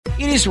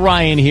It is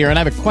Ryan here, and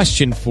I have a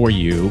question for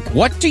you.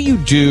 What do you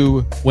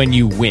do when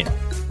you win?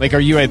 Like, are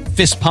you a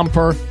fist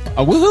pumper,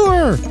 a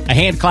woohooer, a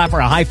hand clapper,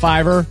 a high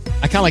fiver?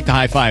 I kind of like the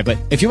high five, but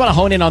if you want to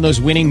hone in on those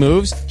winning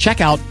moves,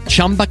 check out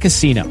Chumba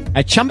Casino.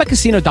 At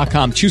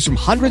ChumbaCasino.com, choose from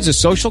hundreds of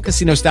social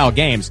casino-style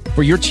games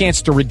for your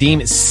chance to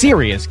redeem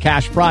serious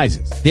cash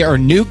prizes. There are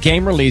new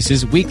game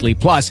releases weekly,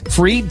 plus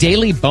free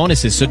daily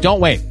bonuses. So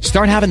don't wait.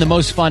 Start having the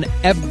most fun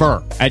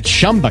ever at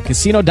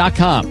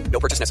ChumbaCasino.com.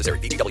 No purchase necessary.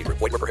 VGW. Void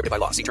where prohibited by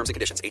law. See terms and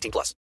conditions.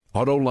 18+.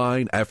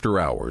 AutoLine After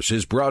Hours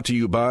is brought to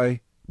you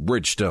by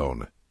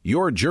Bridgestone,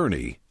 your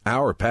journey,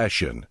 our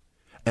passion,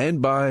 and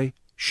by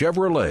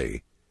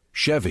Chevrolet.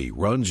 Chevy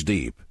runs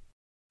deep.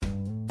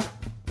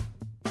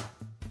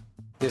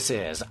 This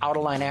is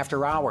AutoLine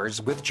After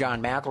Hours with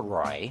John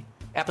McElroy,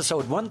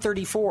 episode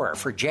 134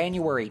 for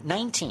January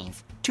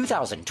 19th,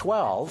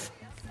 2012.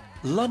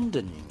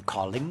 London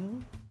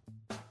calling.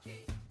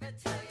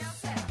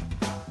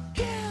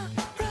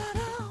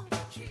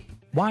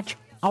 Watch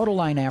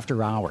AutoLine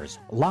After Hours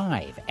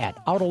live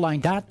at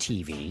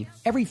Autoline.tv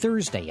every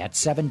Thursday at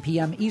 7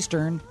 p.m.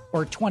 Eastern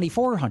or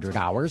 2400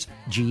 hours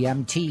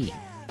GMT.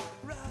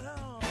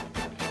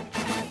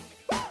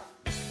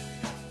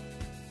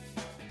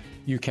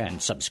 You can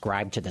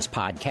subscribe to this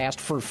podcast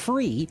for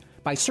free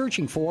by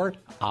searching for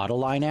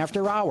AutoLine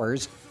After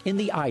Hours in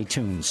the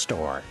iTunes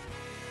Store.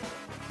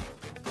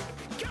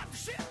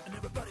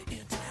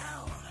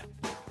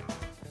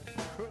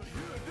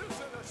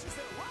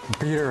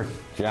 Peter.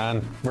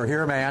 John. We're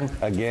here, man.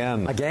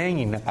 Again.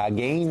 Again.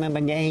 Again and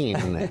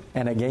again.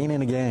 And again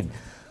and again.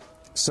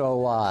 So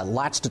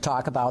lots to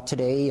talk about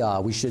today.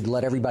 We should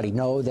let everybody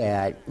know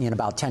that in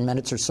about 10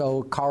 minutes or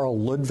so, Carl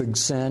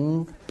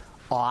Ludvigsen,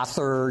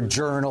 author,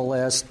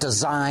 journalist,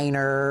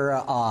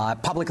 designer,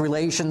 public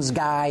relations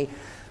guy,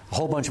 a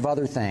whole bunch of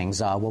other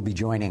things will be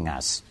joining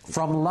us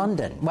from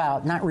London.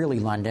 Well, not really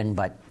London,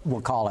 but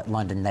we'll call it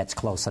London. That's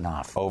close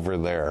enough. Over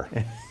there.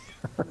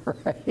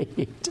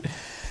 Right.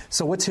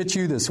 So what's hit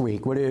you this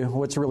week?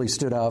 What's really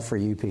stood out for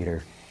you,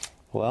 Peter?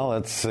 Well,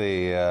 let's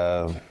see.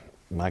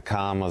 My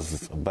column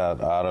was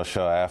about Auto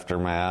Show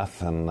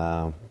Aftermath, and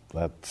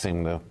that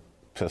seemed to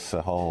piss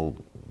a whole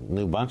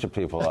new bunch of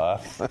people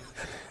off.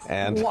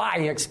 And why?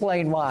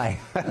 Explain why.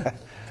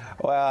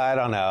 Well, I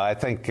don't know. I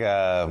think,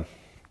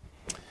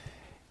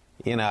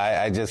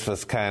 I just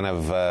was kind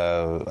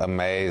of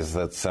amazed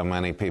that so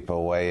many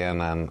people weigh in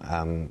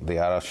on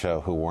the auto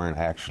show who weren't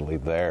actually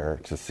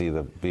there to see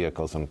the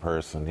vehicles in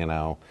person,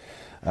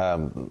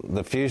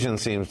 The Fusion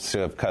seems to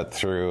have cut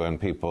through, and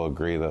people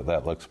agree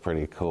that looks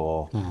pretty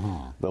cool. Mm-hmm.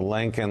 The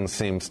Lincoln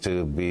seems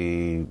to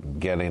be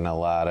getting a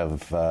lot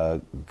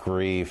of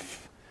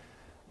grief,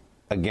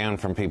 again,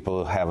 from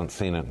people who haven't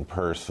seen it in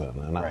person.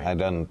 And right.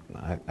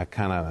 I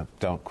kind of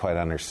don't quite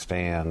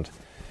understand.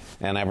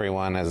 And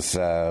everyone is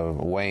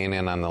weighing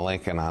in on the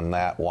Lincoln on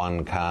that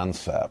one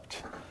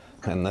concept.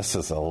 And this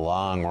is a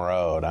long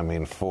road. I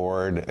mean,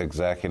 Ford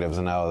executives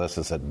know this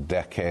is a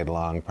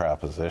decade-long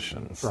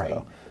proposition. So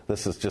right.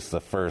 This is just the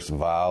first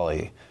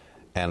volley,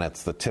 and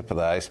it's the tip of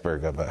the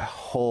iceberg of a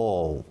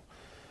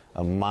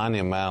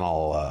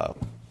monumental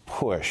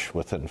push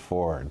within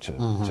Ford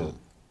to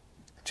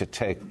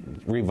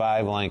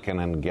revive Lincoln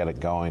and get it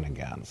going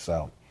again.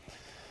 So,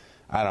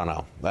 I don't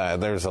know.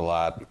 There's a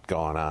lot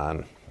going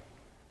on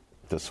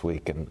this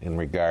week in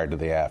regard to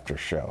the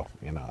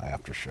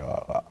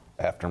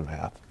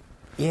aftermath.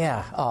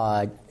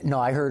 Yeah, no,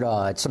 I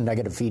heard some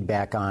negative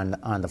feedback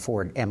on the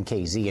Ford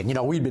MKZ,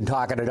 and we've been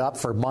talking it up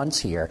for months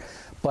here.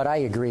 But I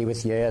agree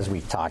with you, as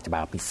we've talked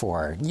about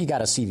before. You got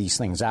to see these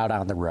things out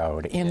on the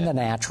road in the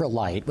natural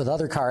light with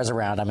other cars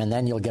around them, and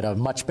then you'll get a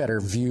much better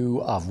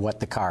view of what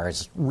the car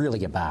is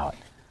really about.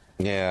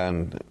 Yeah,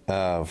 and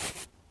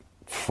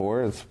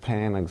Ford's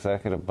paying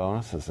executive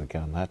bonuses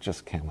again. That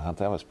just came out.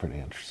 That was pretty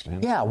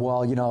interesting. Yeah,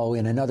 well,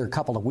 in another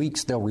couple of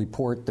weeks, they'll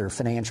report their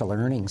financial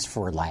earnings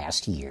for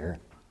last year,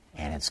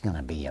 and it's going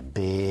to be a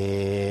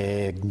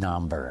big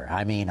number.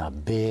 I mean, a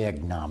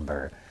big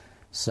number.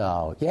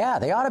 So, yeah,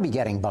 they ought to be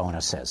getting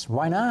bonuses.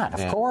 Why not?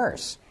 Of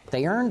course.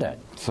 They earned it.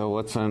 So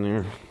what's on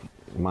your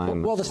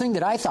mind? Well, the thing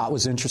that I thought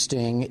was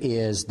interesting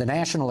is the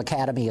National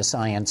Academy of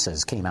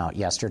Sciences came out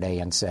yesterday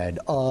and said,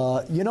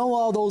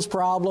 all those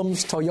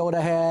problems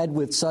Toyota had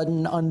with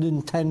sudden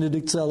unintended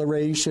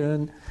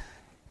acceleration?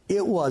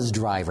 It was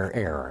driver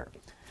error.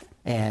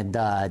 And,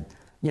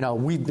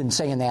 we've been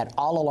saying that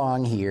all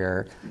along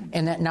here.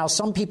 And that now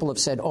some people have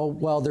said,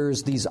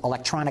 there's these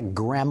electronic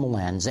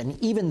gremlins.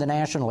 And even the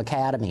National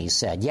Academy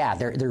said,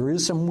 there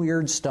is some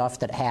weird stuff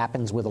that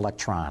happens with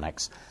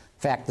electronics.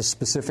 In fact, the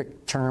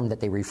specific term that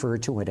they refer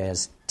to it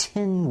as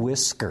tin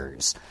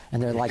whiskers.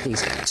 And they're like these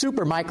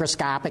super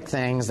microscopic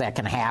things that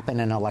can happen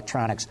in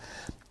electronics.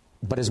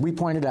 But as we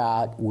pointed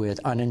out with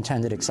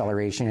unintended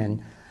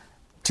acceleration,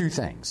 two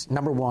things.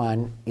 Number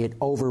one, it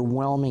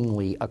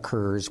overwhelmingly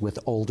occurs with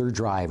older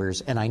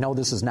drivers. And I know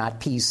this is not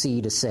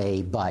PC to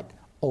say, but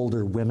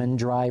older women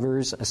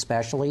drivers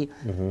especially.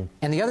 Mm-hmm.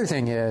 And the other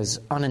thing is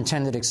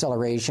unintended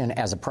acceleration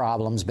as a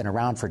problem has been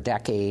around for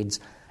decades.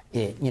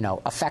 It,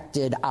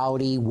 affected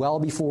Audi well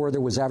before there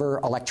was ever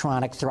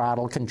electronic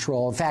throttle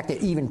control. In fact,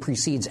 it even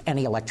precedes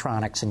any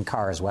electronics in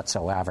cars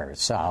whatsoever.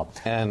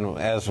 And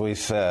as we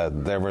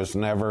said, there was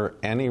never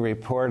any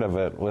report of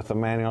it with a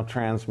manual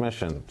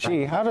transmission.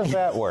 Gee, how does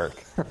that work?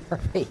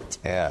 Right.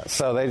 Yeah,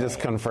 so they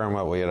just confirm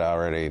what we had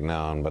already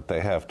known, but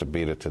they have to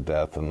beat it to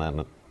death and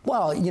then...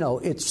 Well,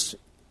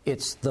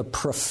 it's the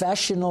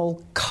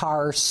professional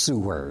car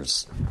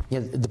suers,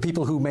 the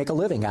people who make a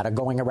living out of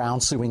going around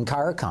suing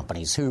car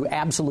companies, who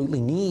absolutely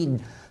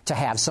need to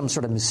have some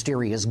sort of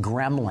mysterious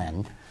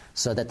gremlin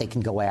so that they can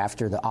go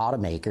after the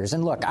automakers.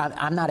 And look,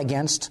 I'm not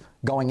against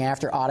going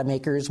after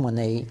automakers when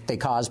they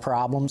cause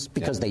problems,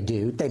 because they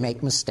do. They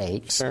make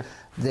mistakes. Sure.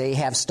 They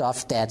have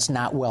stuff that's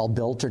not well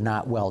built or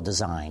not well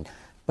designed.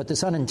 But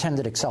this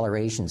unintended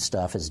acceleration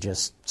stuff is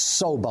just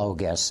so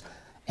bogus.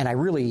 And I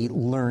really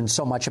learned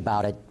so much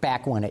about it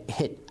back when it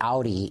hit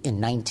Audi in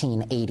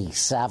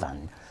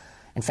 1987.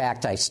 In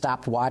fact, I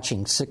stopped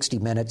watching 60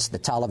 Minutes, the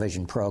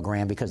television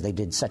program, because they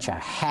did such a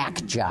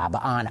hack job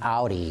on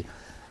Audi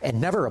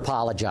and never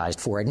apologized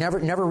for it,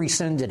 never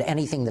rescinded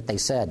anything that they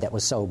said that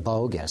was so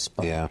bogus.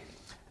 But yeah.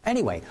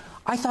 Anyway,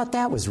 I thought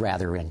that was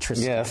rather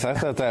interesting. Yes, I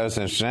thought that was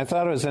interesting. I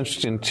thought it was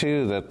interesting,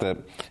 too, that the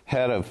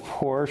head of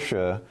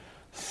Porsche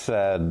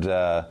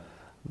said...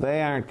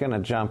 they aren't going to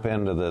jump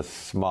into this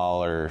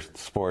smaller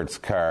sports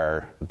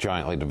car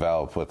jointly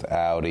developed with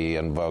Audi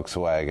and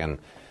Volkswagen,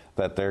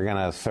 that they're going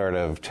to sort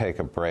of take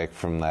a break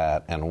from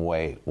that and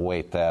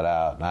wait that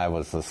out. And I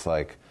was just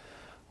like,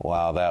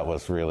 wow, that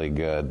was really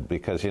good.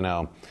 Because,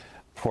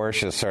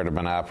 Porsche's sort of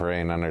been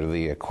operating under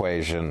the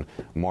equation,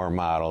 more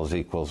models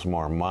equals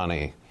more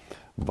money.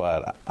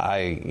 But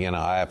I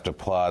have to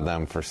applaud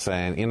them for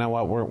saying, you know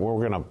what,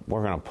 we're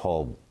gonna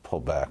pull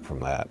back from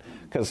that.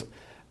 Because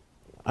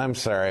I'm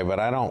sorry, but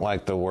I don't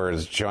like the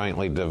words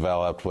jointly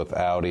developed with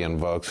Audi and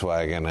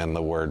Volkswagen and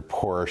the word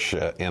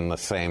Porsche in the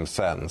same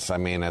sentence. I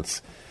mean,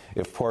 if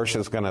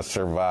Porsche's going to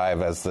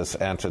survive as this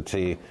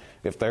entity,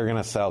 if they're going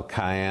to sell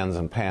Cayennes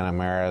and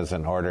Panameras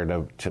in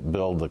order to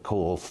build the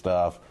cool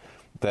stuff,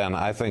 then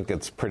I think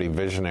it's pretty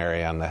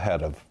visionary on the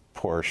head of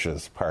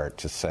Porsche's part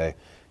to say,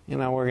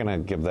 we're going to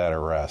give that a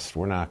rest.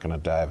 We're not going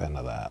to dive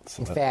into that.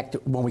 So in fact,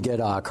 when we get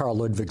Carl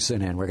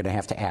Ludwigsen in, we're going to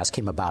have to ask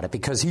him about it,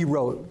 because he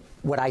wrote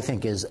what I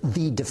think is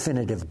the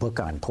definitive book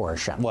on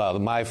Porsche. Well,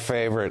 my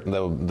favorite,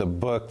 the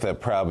book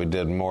that probably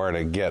did more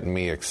to get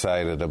me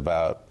excited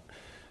about,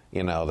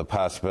 the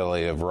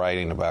possibility of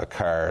writing about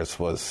cars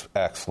was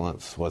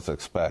Excellence Was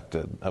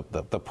Expected,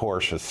 the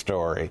Porsche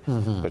story,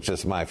 which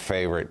is my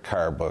favorite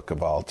car book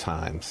of all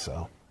time,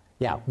 so...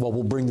 Yeah, well,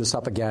 we'll bring this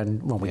up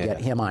again when we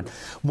get him on.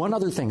 One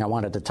other thing I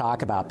wanted to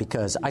talk about,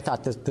 because I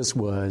thought that this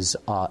was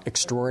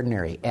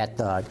extraordinary. At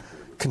the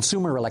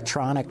Consumer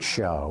Electronics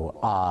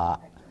Show,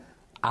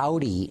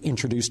 Audi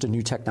introduced a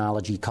new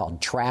technology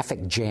called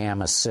Traffic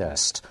Jam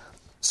Assist.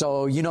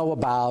 So you know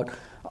about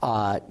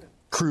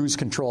cruise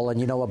control and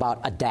you know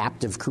about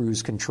adaptive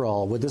cruise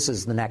control. Well, this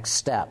is the next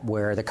step,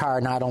 where the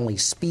car not only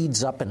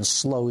speeds up and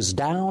slows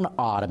down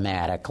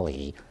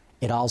automatically,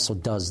 it also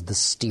does the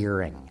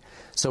steering.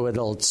 So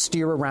it'll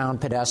steer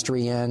around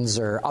pedestrians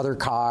or other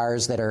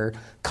cars that are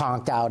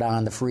conked out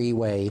on the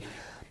freeway.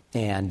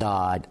 And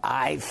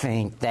I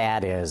think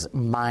that is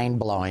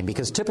mind-blowing,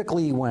 because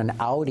typically when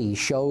Audi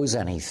shows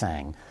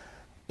anything,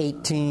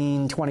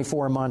 18,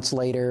 24 months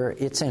later,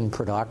 it's in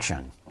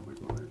production.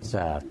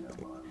 So,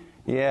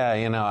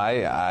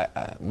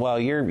 yeah, well,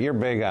 you're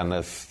big on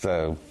this.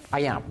 I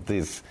am.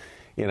 These,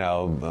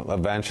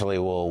 eventually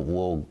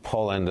we'll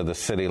pull into the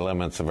city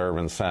limits of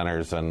urban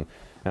centers and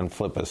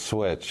flip a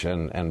switch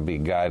and be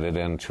guided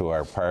into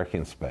our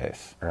parking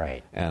space.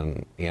 Right.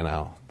 And,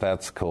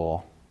 that's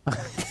cool.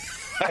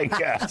 I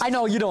guess. I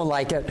know you don't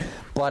like it,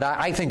 but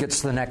I think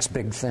it's the next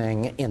big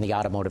thing in the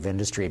automotive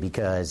industry,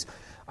 because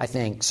I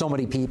think so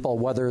many people,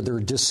 whether they're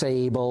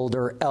disabled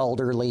or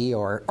elderly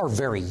or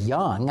very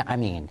young, I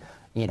mean,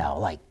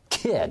 like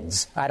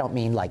kids, I don't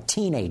mean like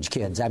teenage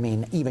kids, I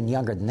mean even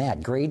younger than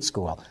that, grade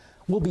school,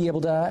 will be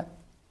able to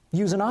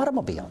use an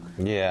automobile.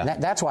 Yeah.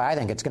 That's why I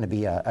think it's going to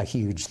be a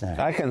huge thing.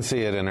 I can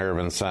see it in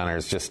urban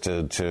centers just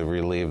to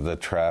relieve the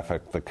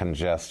traffic, the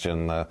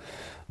congestion,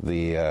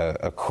 the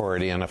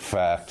accordion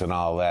effect and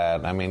all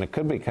that. I mean, it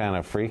could be kind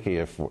of freaky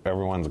if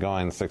everyone's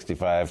going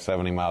 65,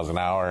 70 miles an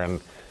hour and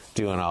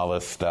doing all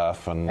this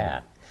stuff. And yeah.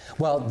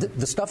 Well,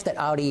 the stuff that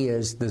Audi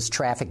is, this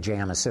Traffic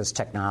Jam Assist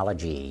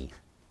technology,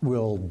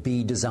 will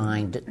be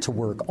designed to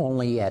work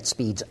only at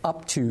speeds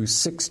up to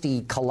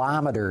 60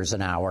 kilometers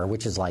an hour,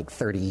 which is like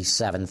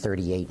 37,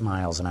 38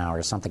 miles an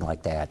hour, something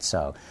like that.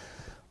 So,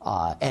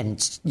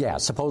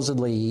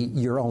 supposedly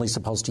you're only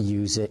supposed to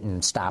use it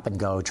in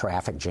stop-and-go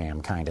traffic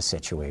jam kind of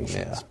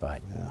situations.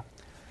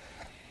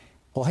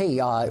 Well, hey,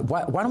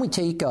 why don't we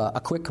take a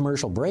quick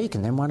commercial break,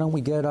 and then why don't we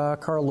get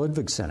Carl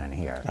Ludwigsen in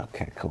here?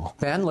 Okay, cool.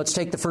 Ben, let's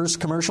take the first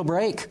commercial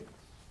break.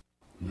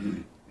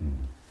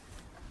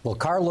 Well,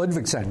 Carl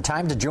Ludwigsen,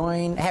 time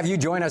to have you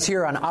join us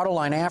here on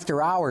Autoline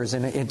After Hours,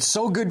 and it's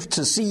so good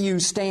to see you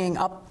staying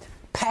up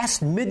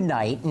past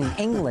midnight in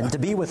England to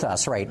be with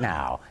us right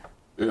now.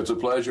 It's a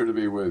pleasure to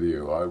be with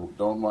you. I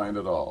don't mind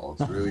at all.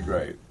 It's really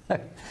great.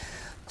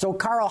 So,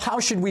 Carl, how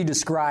should we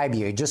describe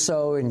you? Just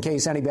so in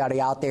case anybody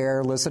out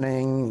there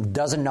listening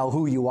doesn't know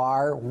who you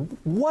are,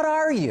 what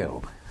are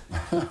you?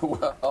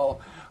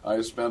 Well,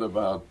 I spent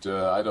about,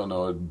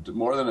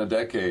 more than a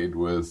decade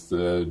with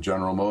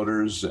General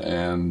Motors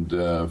and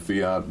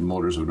Fiat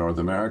Motors of North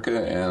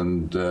America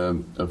and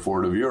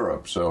Ford of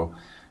Europe. So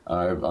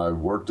I've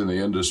worked in the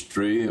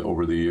industry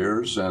over the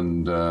years,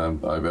 and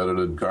I've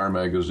edited car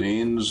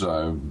magazines.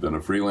 I've been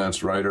a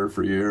freelance writer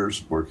for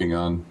years, working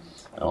on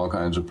all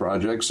kinds of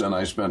projects, and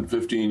I spent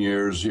 15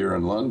 years here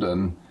in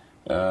London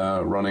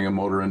running a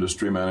motor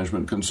industry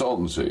management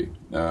consultancy,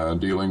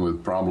 dealing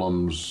with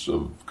problems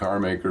of car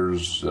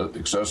makers,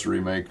 accessory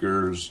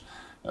makers,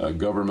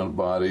 government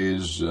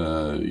bodies,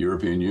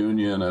 European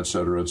Union, et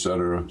cetera,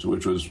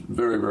 which was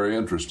very, very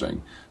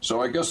interesting.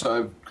 So I guess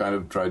I've kind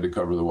of tried to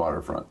cover the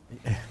waterfront.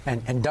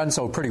 And done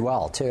so pretty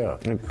well, too.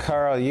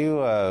 Carl,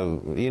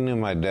 you knew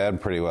my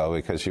dad pretty well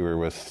because you were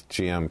with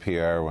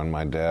GMPR when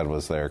my dad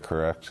was there,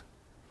 correct?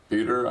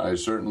 Peter, I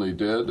certainly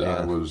did. Yeah.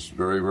 I was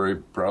very, very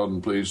proud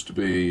and pleased to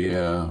be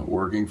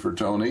working for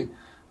Tony.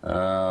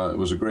 It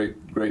was a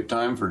great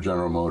time for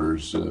General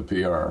Motors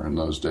PR in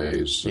those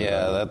days.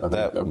 Yeah,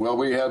 well,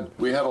 we had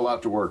a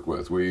lot to work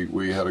with.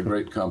 We had a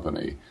great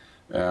company,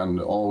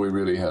 and all we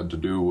really had to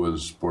do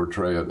was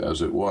portray it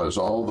as it was.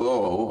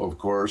 Although, of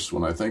course,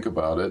 when I think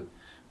about it,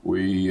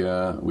 we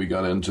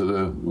got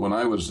into when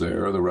I was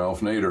there, the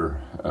Ralph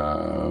Nader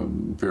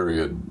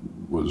period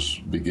was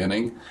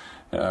beginning.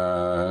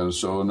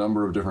 So a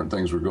number of different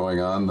things were going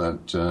on.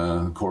 That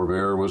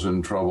Corvair was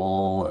in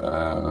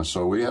trouble.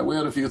 So we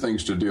had a few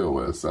things to deal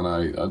with,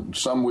 and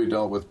some we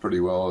dealt with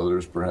pretty well,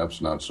 others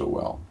perhaps not so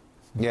well.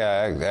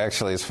 Yeah,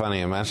 actually, it's funny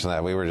you mentioned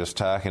that. We were just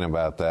talking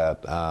about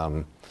that.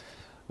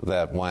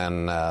 That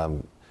when,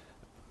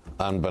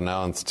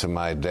 unbeknownst to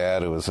my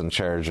dad, who was in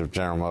charge of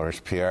General Motors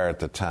PR at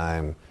the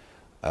time,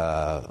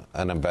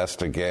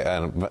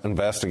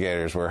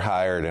 investigators were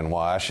hired in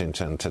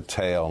Washington to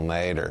tail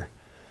Nader.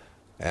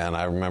 And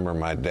I remember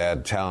my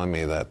dad telling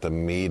me that the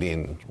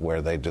meeting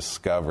where they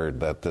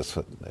discovered that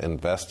the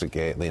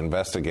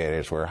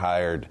investigators were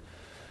hired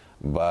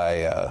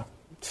by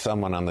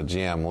someone on the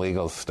GM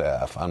legal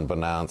staff,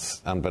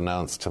 unbeknownst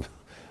to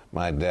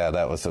my dad,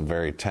 that was a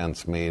very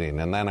tense meeting.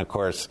 And then, of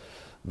course,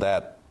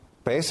 that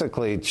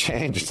basically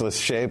changed the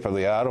shape of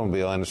the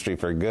automobile industry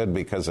for good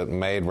because it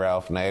made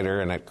Ralph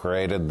Nader and it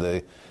created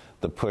the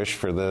push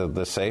for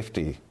the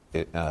safety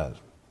agency.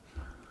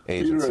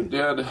 Peter,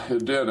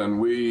 it did, and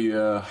we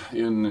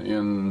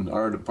in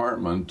our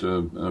department,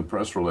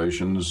 press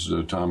relations,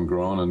 Tom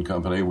Groen and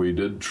company, we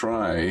did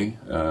try.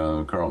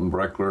 Carlton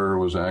Breckler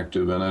was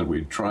active in it.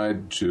 We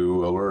tried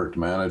to alert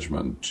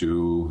management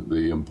to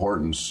the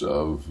importance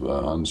of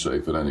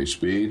unsafe at any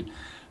speed.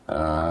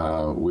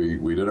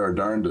 We did our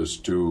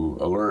darndest to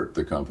alert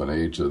the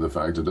company to the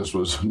fact that this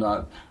was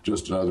not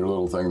just another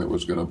little thing that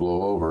was going to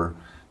blow over.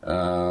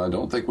 I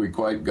don't think we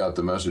quite got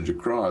the message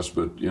across,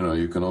 but,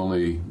 you can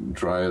only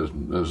try as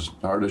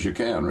hard as you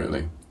can,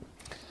 really.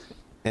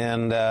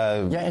 And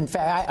yeah, in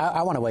fact,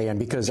 I want to weigh in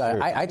because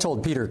sure. I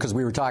told Peter, because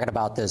we were talking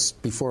about this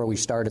before we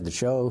started the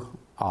show,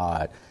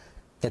 that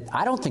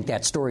I don't think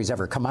that story's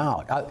ever come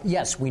out.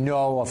 Yes, we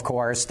know, of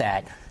course,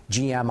 that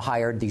GM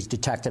hired these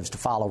detectives to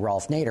follow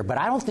Ralph Nader, but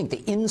I don't think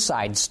the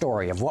inside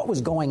story of what was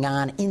going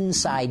on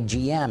inside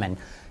GM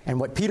and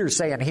what Peter's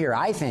saying here,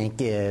 I think,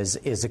 is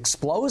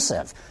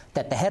explosive,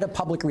 that the head of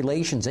public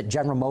relations at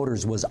General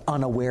Motors was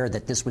unaware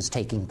that this was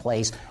taking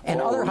place, and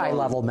other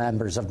high-level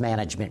members of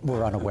management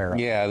were unaware of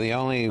it. Yeah,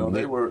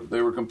 they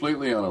were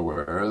completely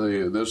unaware.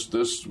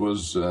 This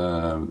was,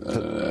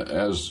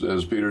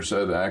 as Peter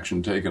said,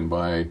 action taken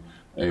by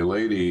a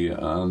lady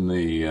on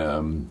the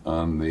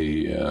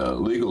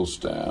legal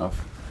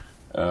staff,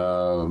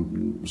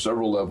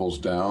 several levels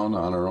down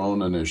on her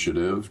own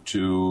initiative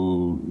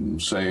to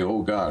say,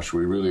 oh gosh,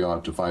 we really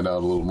ought to find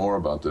out a little more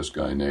about this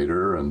guy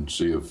Nader and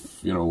see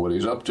if what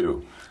he's up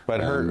to. But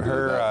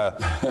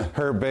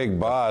her big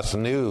boss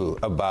knew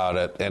about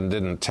it and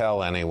didn't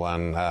tell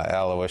anyone.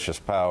 Aloysius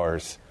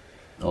Powers.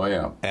 Oh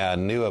yeah.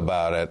 And knew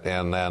about it,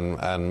 and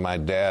my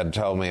dad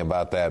told me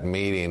about that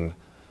meeting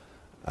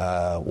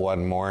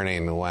one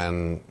morning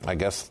when I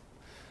guess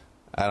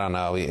I don't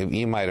know.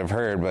 You might have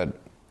heard, but.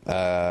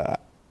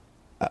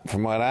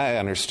 From what I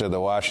understood, the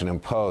Washington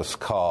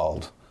Post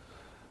called,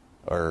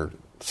 or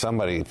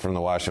somebody from the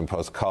Washington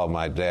Post called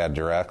my dad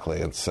directly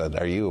and said,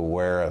 "Are you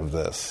aware of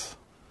this?"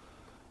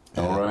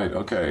 All right,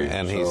 okay.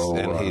 And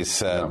he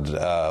said,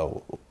 yeah.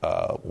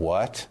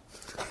 What?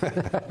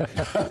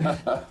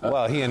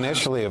 Well, he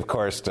initially, of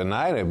course,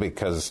 denied it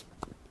because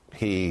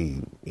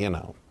he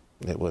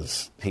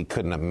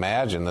couldn't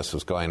imagine this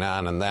was going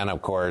on. And then,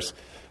 of course,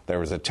 there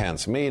was a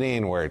tense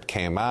meeting where it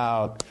came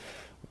out.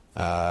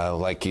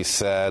 Like you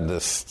said,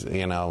 this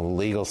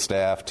legal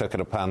staff took it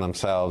upon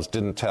themselves,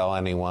 didn't tell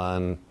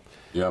anyone.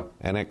 Yep.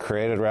 And it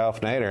created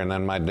Ralph Nader. And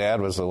then my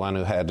dad was the one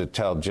who had to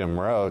tell Jim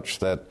Roach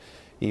that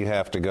you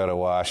have to go to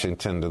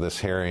Washington to this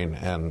hearing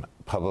and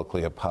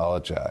publicly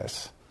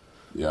apologize.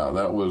 Yeah,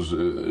 that was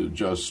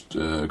just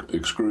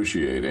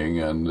excruciating,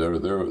 and there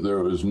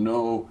was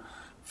no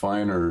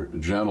finer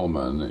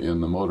gentleman in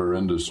the motor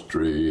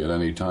industry at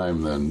any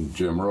time than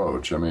Jim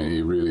Roach. I mean,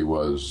 he really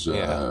was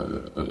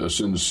a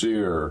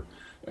sincere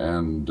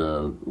and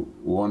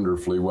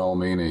wonderfully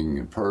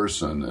well-meaning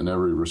person in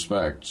every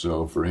respect.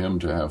 So for him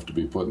to have to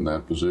be put in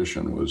that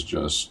position was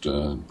just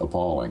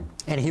appalling.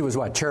 And he was,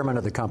 chairman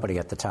of the company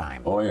at the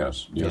time? Oh,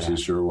 yes. Yes, he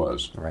sure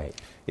was. Right.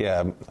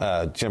 Yeah,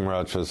 Jim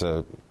Roach was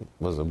a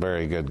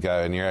very good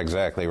guy, and you're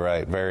exactly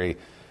right. Very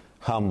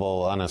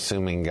humble,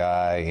 unassuming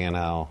guy,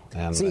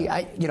 And see,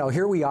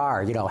 here we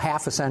are,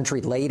 half a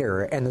century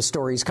later, and the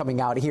story's coming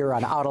out here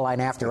on Autoline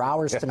After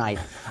Hours tonight.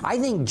 I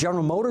think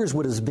General Motors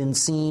would have been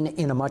seen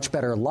in a much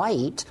better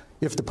light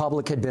if the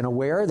public had been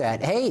aware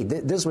that, hey,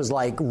 this was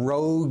like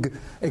rogue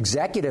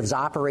executives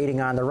operating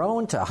on their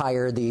own to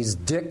hire these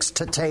dicks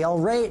to tail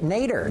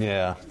Nader.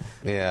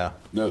 Yeah.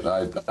 No,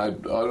 I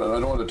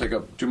don't want to take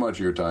up too much of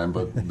your time,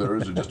 but there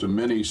is just a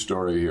mini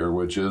story here,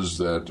 which is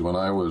that when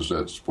I was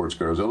at Sports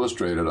Cars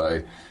Illustrated,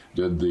 I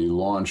did the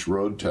launch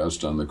road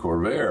test on the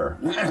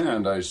Corvair,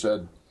 and I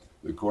said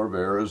the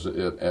Corvair is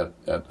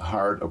at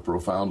heart a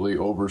profoundly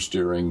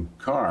oversteering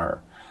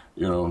car.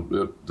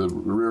 The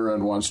rear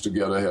end wants to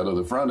get ahead of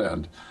the front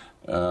end.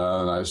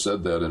 And I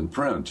said that in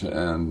print.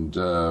 And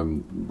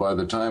by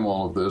the time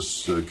all of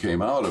this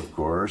came out, of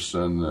course,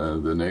 and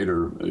the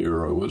Nader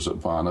era was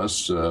upon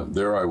us,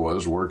 there I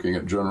was working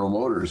at General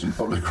Motors in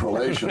public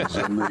relations.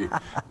 And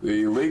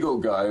the legal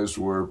guys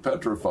were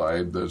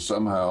petrified that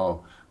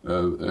somehow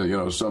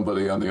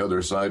somebody on the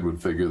other side would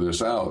figure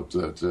this out,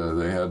 that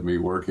they had me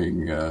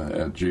working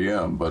at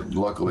GM. But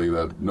luckily,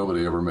 that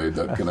nobody ever made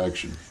that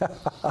connection.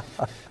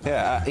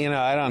 Yeah,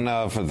 I don't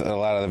know if a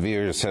lot of the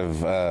viewers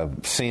have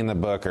seen the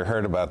book or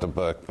heard about the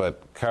book,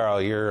 but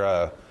Carl,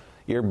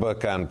 your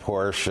book on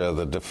Porsche,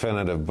 the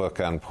definitive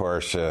book on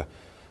Porsche,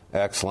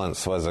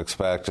 Excellence Was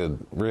Expected,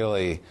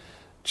 really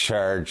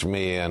charged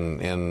me and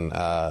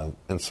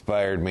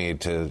inspired me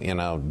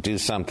to do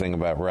something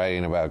about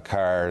writing about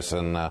cars.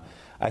 And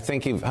I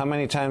think how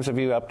many times have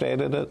you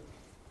updated it?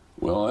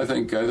 Well, I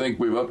think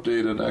we've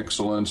updated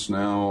Excellence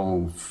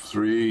now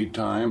 3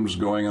 times,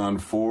 going on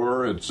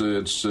 4.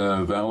 It's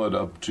valid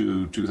up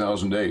to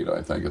 2008,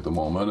 I think, at the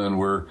moment, and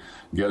we're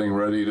getting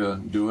ready to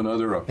do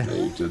another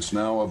update. It's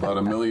now about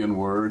 1 million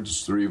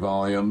words, 3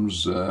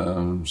 volumes,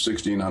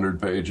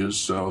 1,600 pages.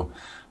 So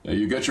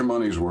you get your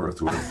money's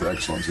worth with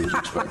Excellence Was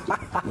Expected.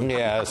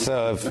 Yeah.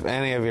 So if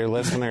any of your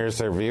listeners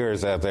or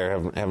viewers out there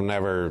have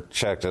never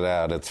checked it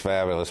out, it's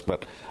fabulous.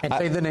 And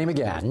say the name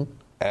again.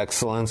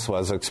 Excellence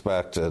Was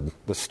Expected,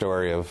 the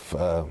story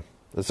of,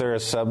 is there a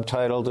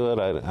subtitle to it?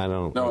 I don't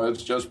know. No,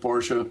 it's just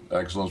Porsche,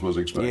 Excellence Was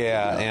Expected.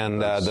 Yeah, and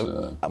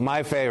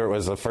my favorite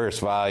was the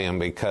first volume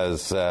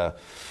because,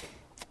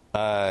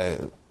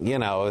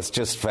 it's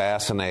just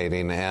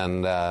fascinating,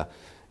 and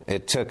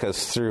it took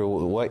us through,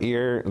 what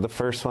year, the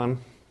first one?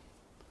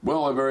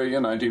 Well,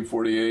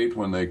 1948,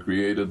 when they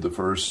created the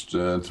first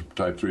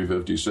Type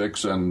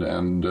 356,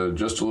 and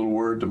just a little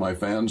word to my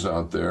fans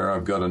out there,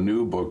 I've got a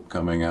new book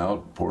coming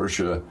out,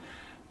 Porsche,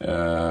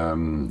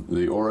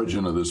 The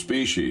Origin of the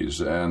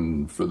Species,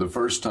 and for the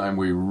first time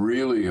we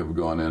really have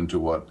gone into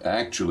what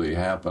actually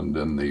happened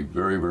in the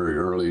very, very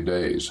early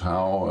days,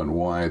 how and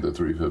why the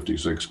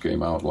 356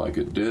 came out like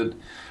it did.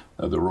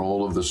 The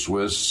role of the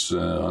Swiss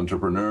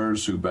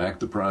entrepreneurs who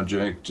backed the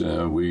project,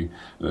 the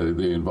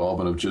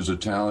involvement of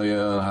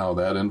Cisitalia, how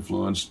that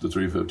influenced the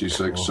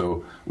 356. Cool.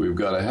 So we've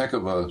got a heck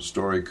of a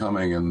story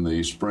coming in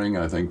the spring,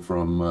 I think,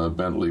 from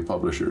Bentley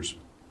Publishers.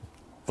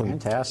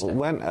 Fantastic.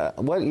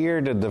 What year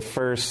did the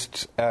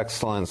first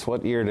Excellence,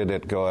 what year did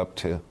it go up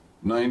to?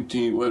 We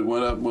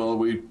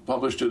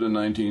published it in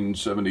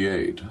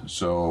 1978,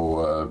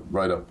 so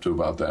right up to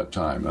about that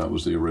time. That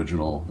was the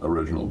original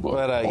book.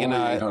 But,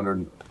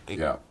 800.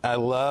 Yeah. I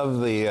love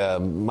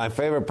my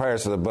favorite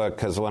parts of the book,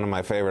 because one of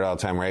my favorite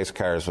all-time race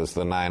cars was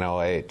the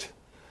 908.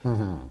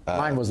 Mm-hmm.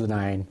 Mine was the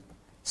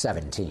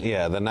 917.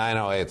 Yeah, the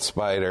 908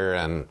 Spider,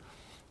 and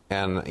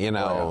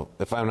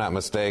if I'm not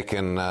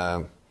mistaken,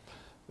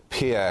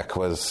 Piak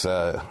was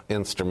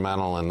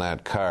instrumental in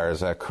that car. Is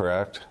that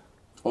correct?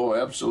 Oh,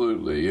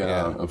 absolutely.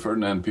 Yeah.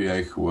 Ferdinand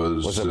Piëch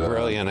was a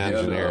brilliant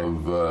engineer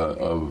of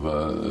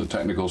the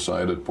technical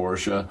side at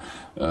Porsche.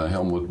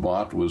 Helmut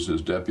Bott was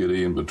his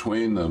deputy, and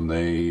between them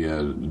they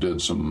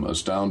did some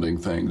astounding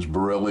things.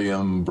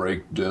 Beryllium,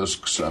 brake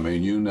discs, I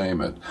mean, you name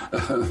it.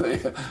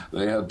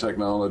 they had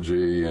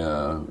technology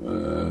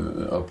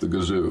up the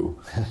gazoo.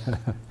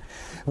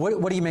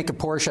 What do you make of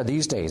Porsche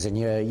these days? And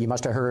you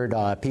must have heard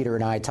Peter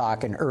and I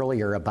talking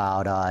earlier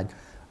about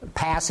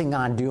passing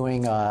on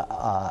doing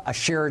a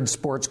shared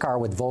sports car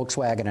with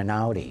Volkswagen and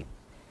Audi.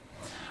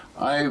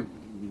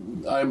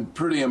 I'm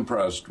pretty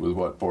impressed with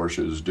what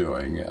Porsche is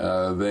doing.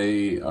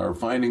 They are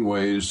finding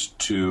ways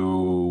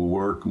to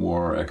work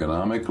more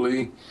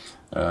economically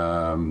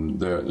so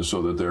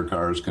that their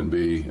cars can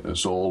be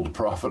sold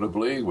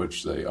profitably,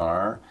 which they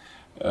are.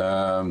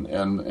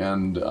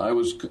 And I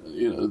was,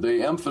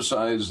 they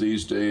emphasize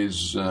these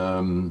days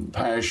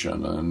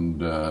passion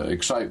and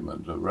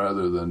excitement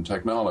rather than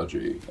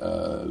technology,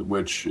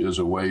 which is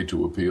a way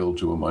to appeal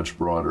to a much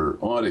broader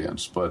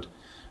audience. But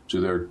to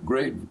their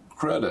great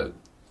credit,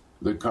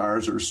 the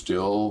cars are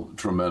still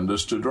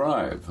tremendous to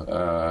drive.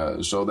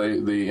 So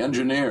the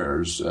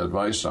engineers at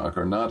Weissach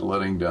are not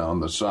letting down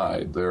the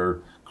side. They're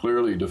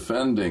clearly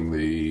defending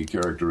the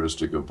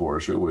characteristic of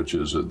Porsche, which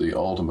is the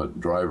ultimate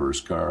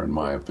driver's car, in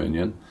my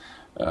opinion,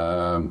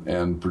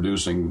 and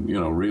producing,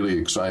 really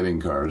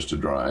exciting cars to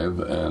drive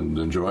and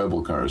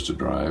enjoyable cars to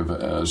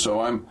drive.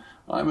 So I'm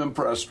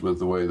impressed with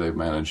the way they've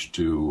managed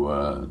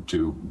to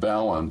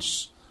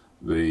balance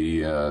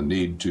the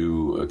need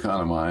to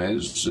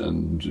economize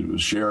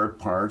and share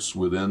parts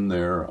within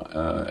their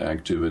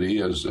activity.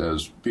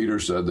 As Peter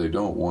said, they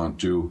don't want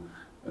to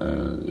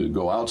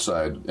go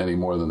outside any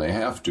more than they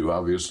have to.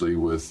 Obviously,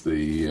 with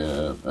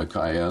the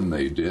Cayenne,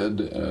 they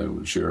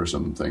did share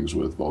some things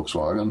with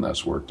Volkswagen.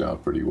 That's worked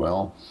out pretty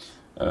well.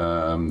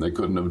 They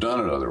couldn't have done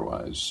it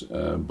otherwise.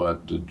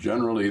 But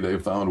generally, they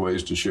found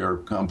ways to share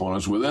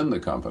components within the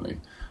company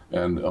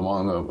and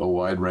among a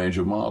wide range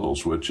of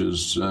models, which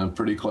is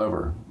pretty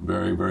clever.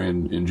 Very, very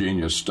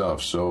ingenious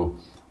stuff. So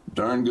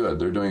darn good.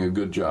 They're doing a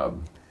good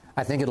job.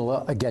 I think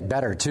it'll get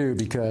better, too,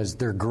 because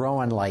they're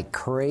growing like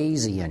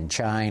crazy in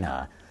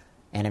China.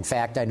 And, in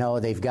fact, I know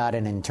they've got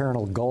an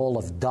internal goal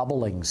of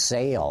doubling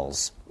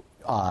sales,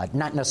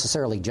 not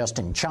necessarily just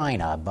in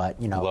China, but,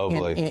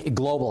 globally.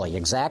 Globally,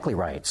 exactly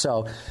right.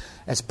 So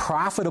as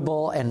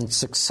profitable and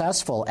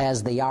successful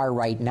as they are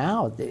right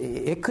now,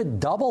 it could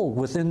double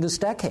within this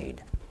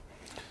decade.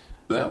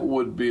 That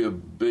would be a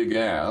big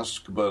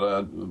ask,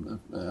 but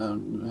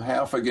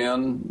half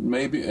again,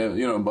 maybe,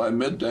 by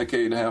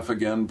mid-decade, half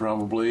again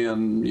probably,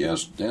 and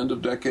yes, end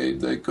of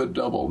decade, they could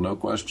double, no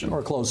question.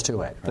 Or close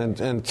to it.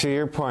 And to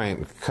your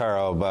point,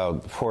 Carl,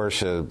 about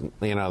Porsche,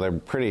 they're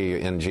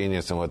pretty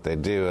ingenious in what they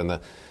do, and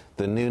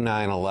the new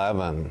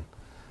 911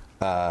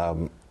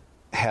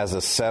 has a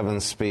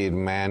 7-speed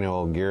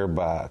manual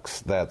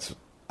gearbox that's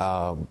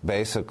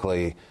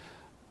basically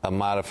a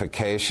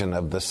modification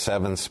of the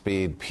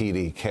 7-speed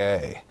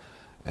PDK.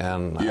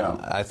 And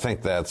I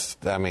think that's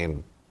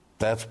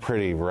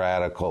pretty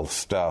radical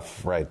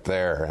stuff right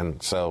there.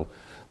 And so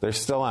they're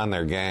still on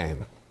their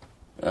game.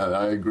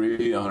 I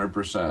agree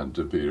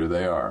 100%, Peter.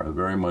 They are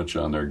very much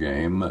on their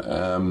game.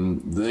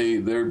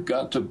 They've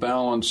got to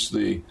balance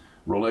the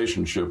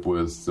relationship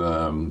with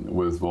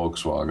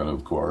Volkswagen,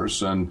 of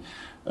course, and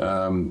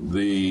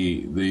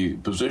the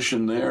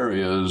position there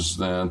is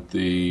that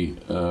the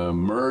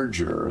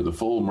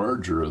full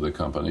merger of the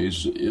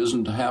companies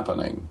isn't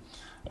happening.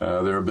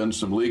 There have been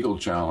some legal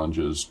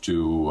challenges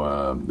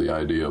to the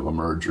idea of a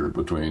merger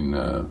between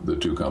the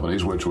two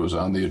companies, which was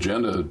on the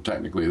agenda.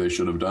 Technically, they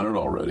should have done it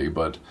already,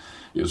 but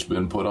it's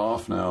been put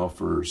off now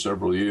for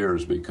several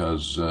years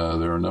because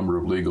there are a number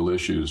of legal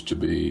issues to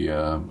be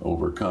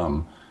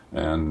overcome.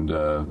 And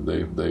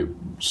they've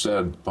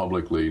said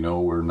publicly,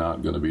 no, we're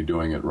not going to be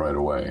doing it right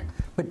away.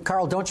 But,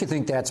 Carl, don't you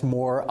think that's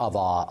more of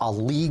a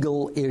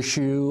legal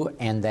issue,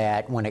 and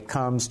that when it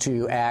comes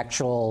to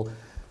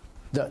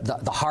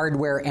the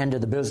hardware end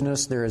of the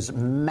business, there's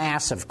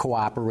massive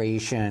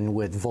cooperation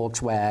with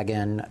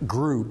Volkswagen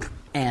Group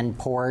and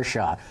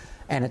Porsche,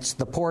 and it's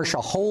the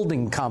Porsche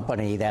holding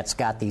company that's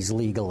got these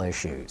legal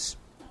issues?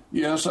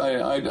 Yes,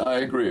 I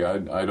agree.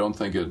 I don't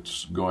think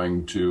it's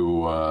going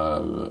to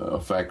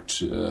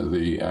affect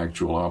the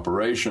actual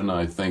operation.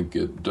 I think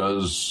it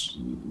does.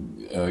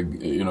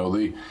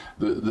 The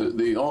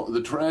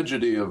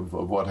tragedy of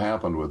what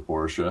happened with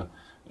Porsche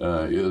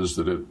is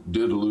that it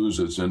did lose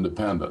its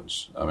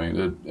independence. I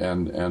mean,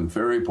 and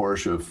Ferry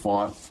Porsche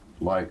fought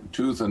like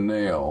tooth and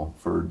nail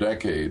for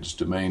decades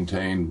to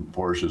maintain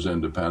Porsche's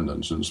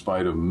independence, in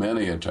spite of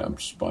many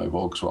attempts by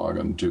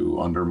Volkswagen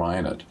to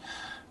undermine it.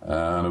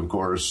 And, of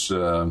course,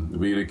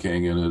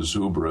 Wiedeking, in his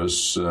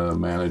hubris,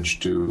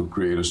 managed to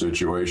create a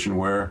situation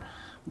where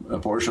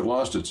Porsche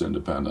lost its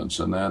independence,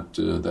 and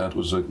that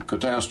was a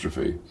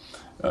catastrophe.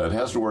 It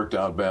hasn't worked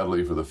out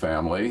badly for the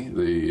family.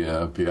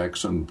 The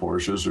PX and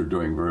Porsches are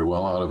doing very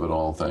well out of it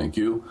all, thank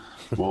you.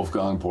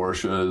 Wolfgang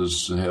Porsche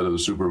is head of the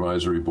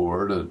supervisory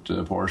board at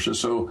Porsche,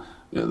 so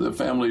the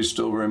family is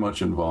still very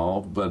much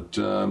involved, but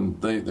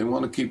they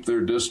want to keep their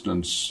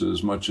distance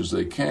as much as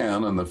they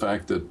can, and the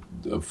fact that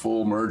a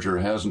full merger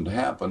hasn't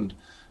happened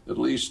at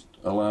least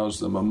allows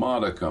them a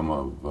modicum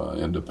of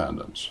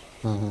independence.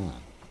 Mm-hmm.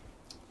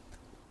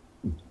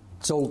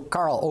 So,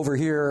 Carl, over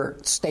here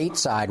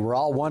stateside, we're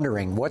all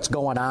wondering what's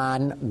going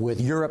on with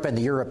Europe and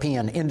the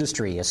European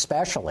industry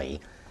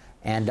especially.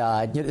 And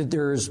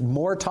there's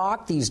more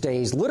talk these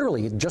days,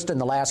 literally just in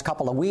the last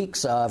couple of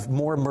weeks, of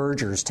more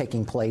mergers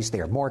taking place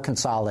there, more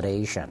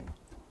consolidation.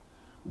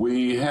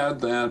 We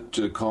had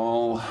that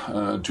call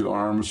to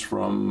arms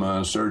from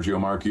Sergio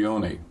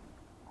Marchionne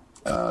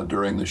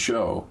during the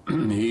show.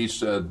 He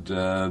said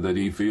that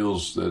he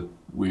feels that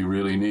we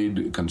really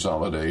need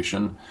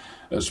consolidation,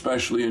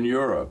 especially in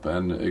Europe.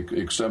 And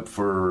except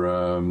for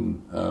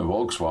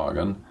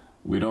Volkswagen,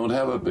 we don't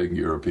have a big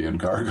European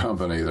car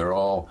company. They're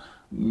all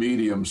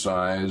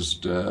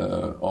medium-sized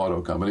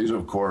auto companies.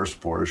 Of course,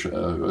 of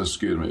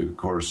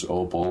course,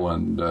 Opel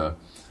and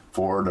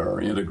Ford are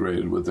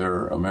integrated with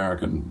their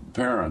American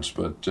parents,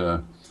 but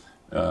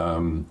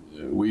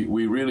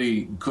we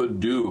really could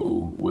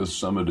do with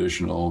some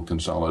additional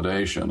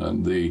consolidation.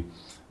 And the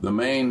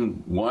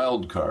main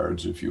wild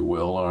cards, if you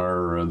will,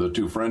 are the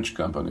two French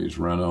companies,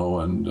 Renault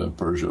and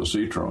Peugeot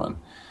Citroën.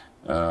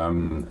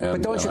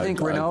 But don't you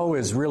think Renault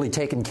is really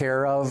taken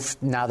care of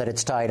now that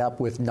it's tied up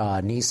with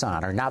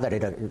Nissan, or now that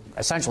it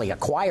essentially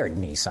acquired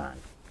Nissan?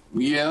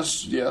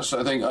 Yes,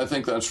 I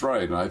think that's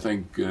right, and I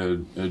think,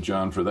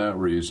 John, for that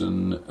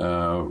reason,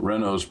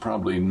 Renault's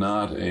probably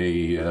not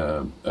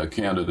a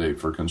candidate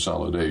for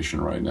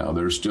consolidation right now.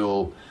 There's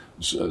still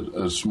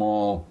a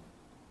small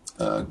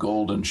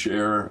golden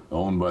share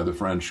owned by the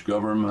French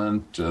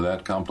government.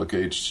 That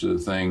complicates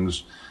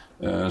things.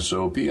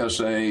 So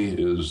PSA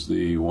is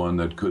the one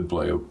that could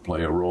play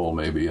a role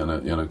maybe in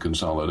a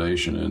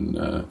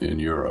consolidation in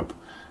Europe.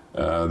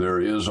 There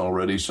is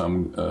already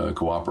some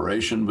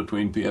cooperation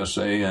between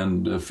PSA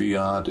and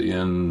Fiat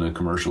in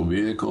commercial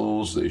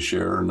vehicles. They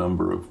share a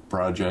number of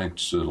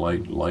projects,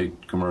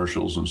 light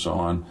commercials, and so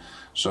on.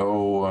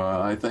 So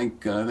I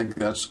think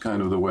that's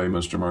kind of the way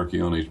Mr.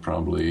 Marchionne's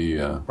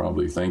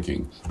probably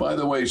thinking. By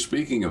the way,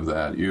 speaking of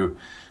that, you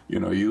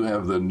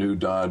have the new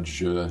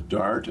Dodge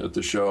Dart at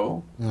the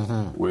show,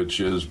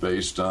 which is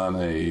based on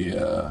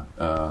a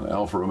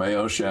Alfa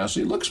Romeo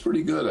chassis. It looks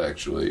pretty good,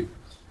 actually.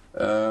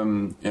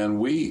 And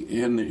we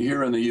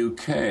here in the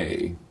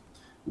UK,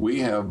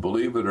 we have,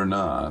 believe it or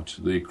not,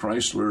 the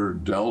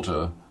Chrysler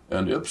Delta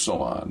and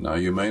Ypsilon. Now,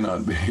 you may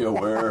not be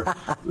aware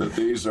that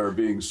these are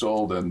being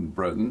sold in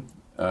Britain,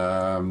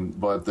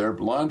 but they're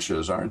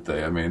launches, aren't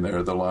they? I mean,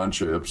 they're the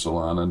Lancia,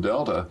 Ypsilon, and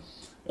Delta,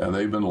 and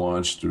they've been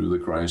launched through the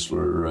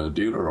Chrysler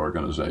dealer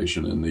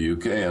organization in the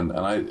UK.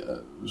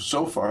 And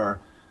so far,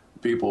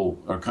 people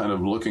are kind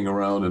of looking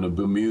around in a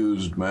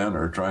bemused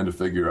manner, trying to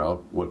figure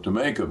out what to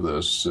make of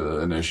this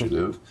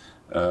initiative.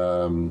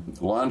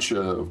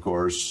 Lancia, of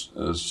course,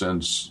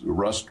 since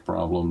rust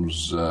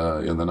problems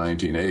in the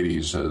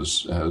 1980s,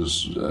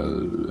 has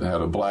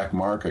had a black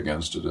mark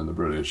against it in the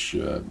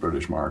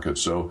British market.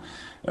 So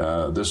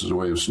this is a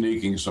way of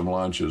sneaking some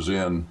Lancias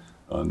in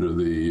under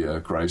the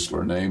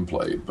Chrysler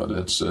nameplate, but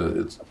it's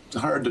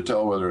hard to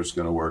tell whether it's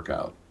going to work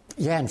out.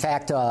 Yeah, in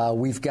fact,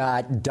 we've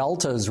got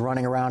Deltas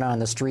running around on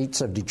the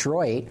streets of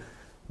Detroit,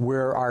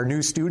 where our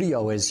new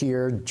studio is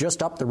here.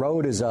 Just up the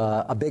road is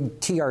a big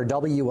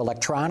TRW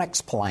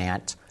electronics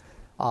plant,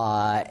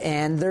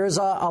 and there's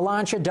a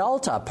Lancia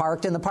Delta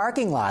parked in the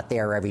parking lot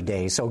there every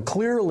day. So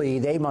clearly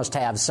they must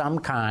have some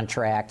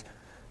contract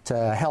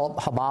to help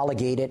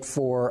homologate it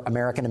for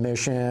American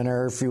emission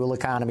or fuel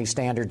economy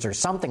standards or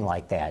something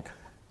like that.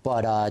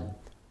 But,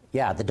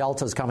 yeah, the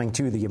Delta's coming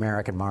to the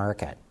American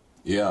market.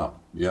 Yeah.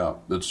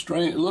 That's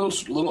strange.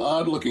 Little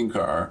odd-looking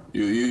car.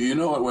 You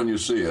know it when you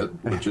see it,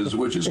 which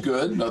is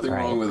good. Nothing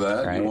wrong with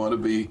that. Right. You want to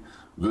be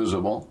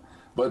visible.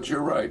 But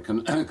you're right.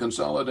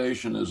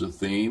 Consolidation is a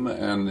theme,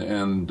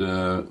 and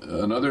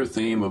another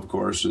theme, of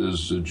course,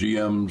 is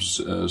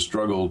GM's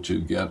struggle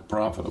to get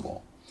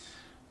profitable.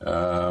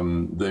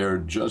 They're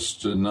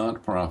just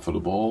not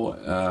profitable,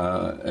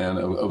 and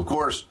of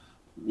course,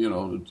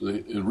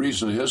 in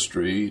recent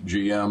history,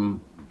 GM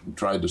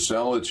tried to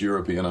sell its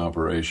European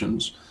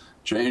operations,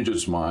 changed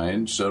its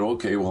mind, said,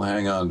 okay, we'll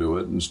hang on to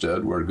it.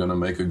 Instead, we're going to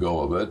make a go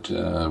of it.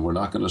 We're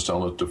not going to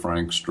sell it to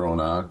Frank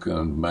Stronach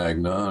and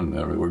Magna, and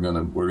we're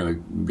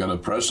going to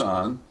press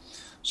on,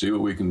 see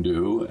what we can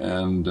do.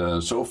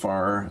 And so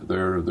far,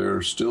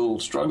 they're still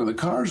struggling. The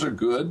cars are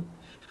good,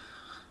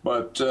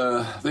 but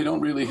they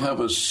don't really have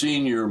a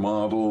senior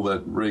model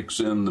that rakes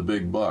in the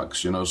big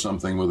bucks.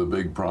 Something with a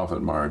big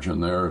profit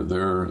margin.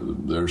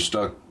 They're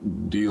stuck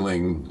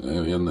dealing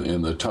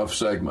in the tough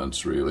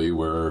segments, really,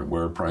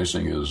 where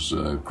pricing is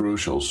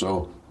crucial.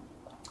 So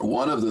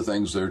one of the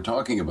things they're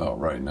talking about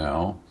right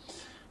now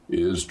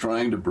is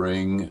trying to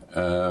bring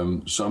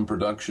some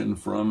production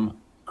from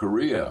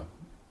Korea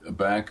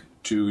back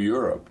to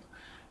Europe.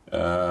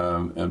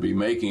 And be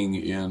making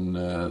in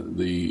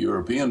the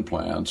European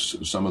plants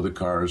some of the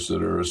cars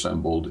that are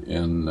assembled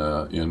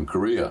in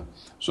Korea.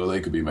 So they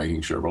could be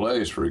making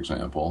Chevrolets, for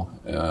example.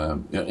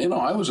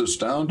 I was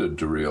astounded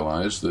to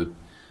realize that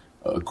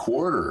a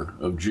quarter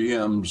of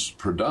GM's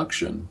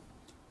production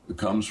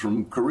comes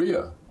from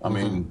Korea. I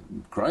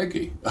mean,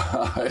 crikey,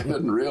 I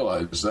didn't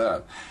realize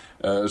that.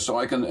 So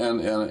I can,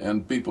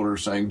 and people are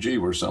saying, gee,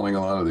 we're selling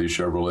a lot of these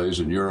Chevrolets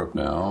in Europe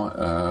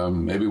now.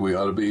 Maybe we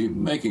ought to be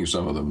making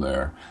some of them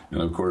there.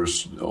 And of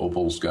course,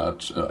 Opel's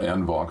got,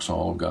 and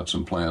Vauxhall have got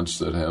some plants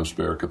that have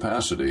spare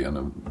capacity.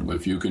 And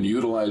if you can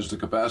utilize the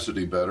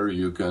capacity better,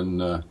 you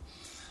can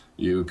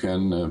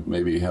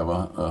maybe have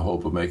a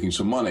hope of making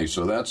some money.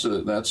 So that's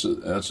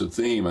a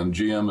theme. And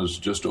GM is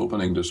just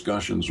opening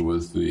discussions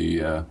with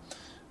the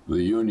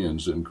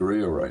unions in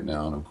Korea right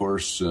now. And, of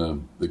course,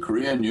 the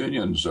Korean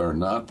unions are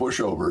not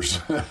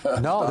pushovers.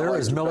 No, they're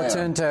as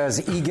militant as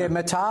IG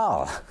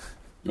Metall.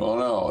 Oh,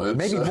 no. It's,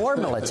 maybe more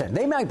militant.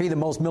 They might be the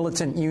most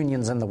militant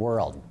unions in the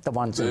world, the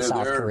ones in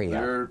South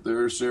Korea.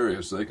 They're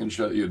serious. They can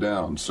shut you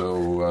down.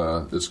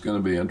 So it's going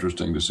to be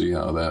interesting to see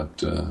how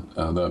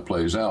that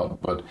plays out.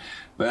 But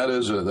that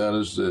is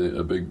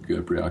a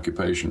big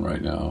preoccupation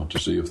right now, to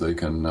see if they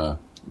can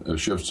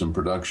shift some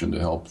production to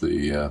help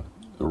the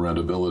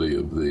rentability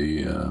of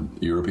the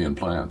European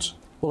plants.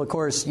 Well, of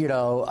course,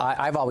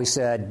 I've always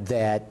said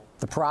that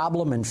the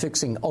problem in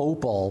fixing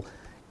Opel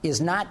is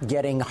not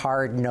getting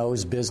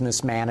hard-nosed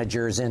business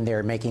managers in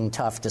there making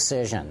tough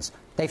decisions.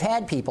 They've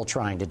had people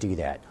trying to do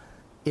that.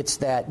 It's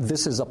that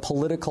this is a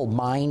political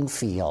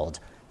minefield,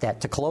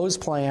 that to close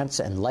plants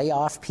and lay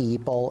off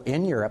people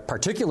in Europe,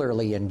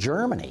 particularly in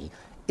Germany,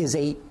 is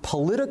a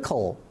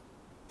political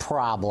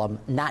problem,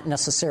 not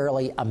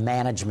necessarily a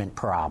management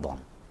problem.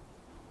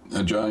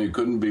 John, you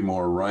couldn't be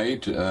more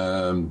right.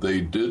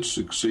 They did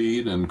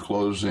succeed in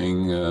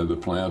closing the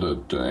plant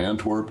at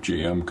Antwerp,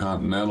 GM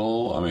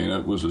Continental. I mean,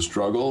 it was a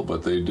struggle,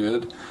 but they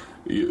did.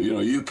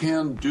 You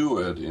can do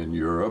it in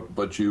Europe,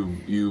 but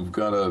you've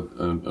got a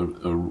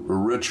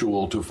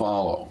ritual to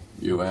follow.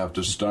 You have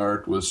to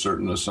start with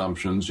certain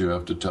assumptions. You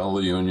have to tell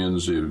the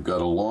unions. You've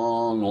got a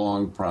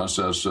long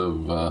process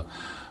of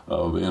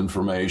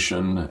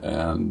information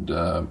and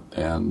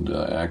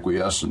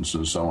acquiescence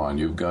and so on.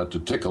 You've got to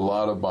tick a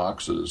lot of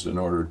boxes in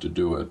order to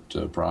do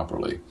it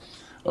properly.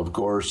 Of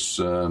course,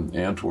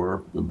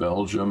 Antwerp,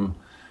 Belgium,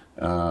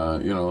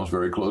 is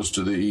very close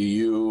to the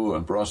EU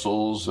and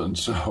Brussels, and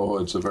so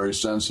it's a very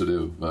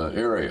sensitive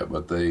area.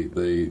 But they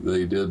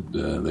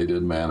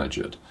did manage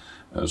it.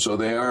 So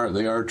they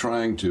are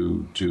trying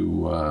to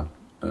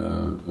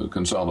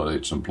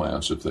consolidate some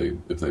plants if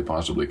they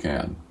possibly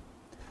can.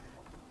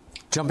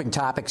 Jumping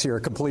topics here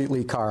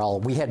completely,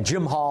 Carl. We had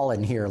Jim Hall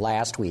in here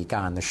last week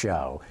on the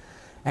show,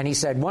 and he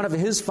said one of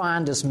his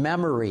fondest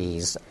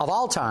memories of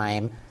all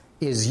time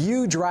is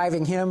you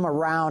driving him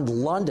around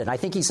London. I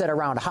think he said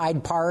around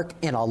Hyde Park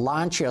in a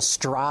Lancia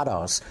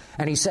Stratos.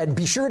 And he said,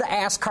 be sure to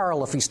ask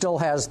Carl if he still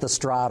has the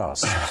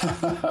Stratos.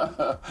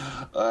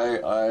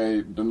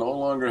 I no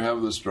longer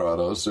have the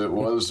Stratos.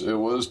 It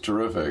was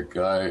terrific.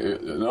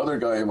 Another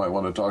guy you might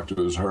want to talk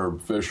to is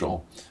Herb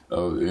Fischel,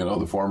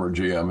 the former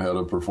GM head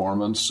of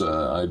performance.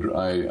 I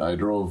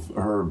drove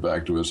Herb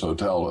back to his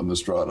hotel in the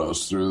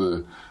Stratos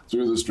through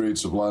the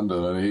streets of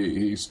London, and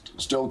he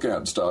still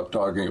can't stop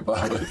talking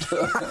about it.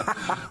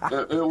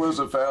 It was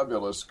a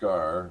fabulous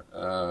car.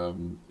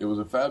 And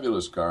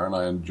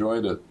I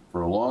enjoyed it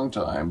for a long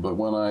time. But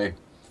when I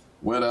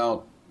went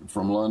out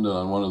from London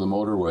on one of the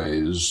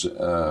motorways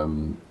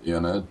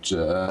in it,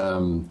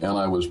 and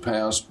I was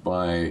passed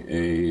by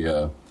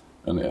a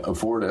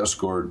Ford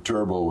Escort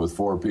Turbo with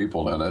 4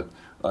 people in it,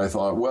 I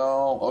thought,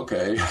 well,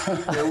 okay,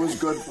 it was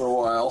good for a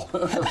while,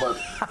 but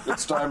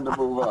it's time to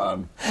move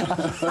on.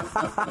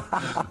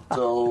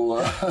 So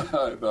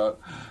I thought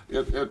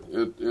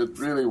it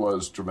really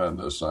was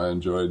tremendous. I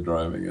enjoyed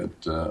driving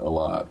it a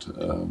lot.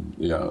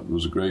 It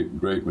was a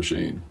great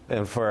machine.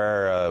 And for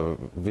our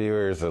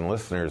viewers and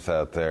listeners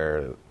out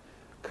there,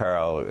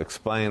 Carl,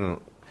 explain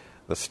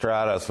the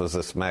Stratos was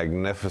this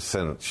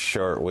magnificent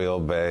short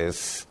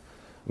wheelbase,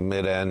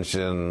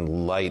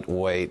 mid-engine,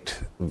 lightweight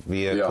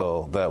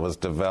vehicle that was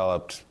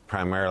developed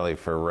primarily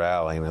for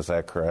rallying. Is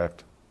that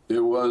correct? It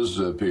was,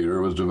 Peter.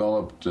 It was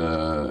developed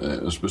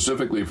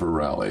specifically for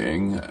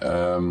rallying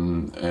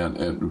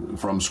and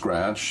from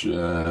scratch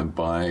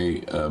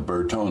by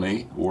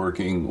Bertoni,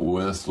 working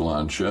with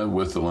Lancia,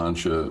 with the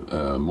Lancia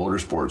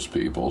motorsports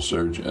people,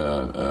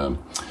 Cesare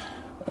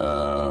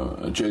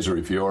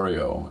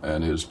Fiorio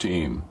and his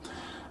team.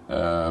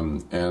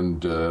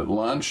 And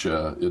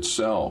Lancia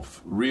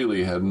itself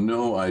really had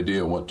no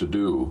idea what to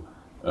do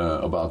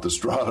about the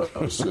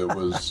Stratos. It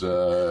was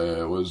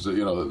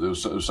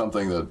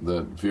something that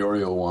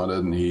Fiorio wanted,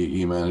 and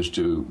he managed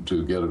to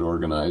get it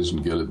organized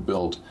and get it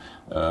built.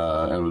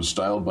 And it was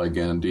styled by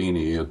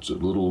Gandini. It's a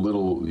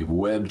little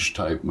wedge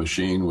type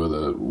machine with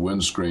a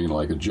windscreen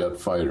like a jet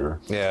fighter.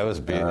 Yeah, it's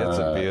a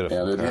beautiful.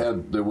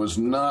 And there was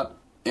not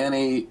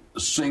any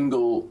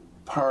single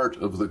part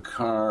of the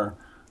car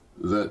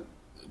that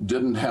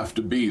didn't have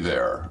to be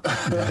there.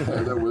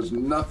 There was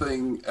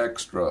nothing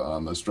extra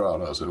on the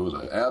Stratos. It was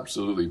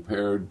absolutely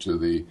paired to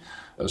the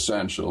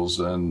essentials,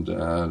 and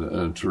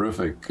a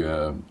terrific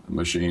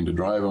machine to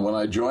drive. And when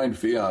I joined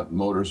Fiat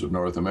Motors of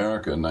North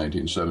America in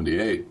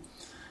 1978,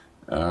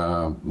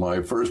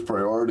 my first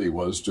priority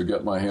was to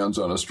get my hands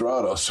on a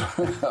Stratos.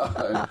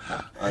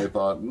 I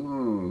thought,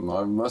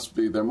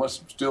 there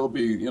must still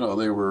be,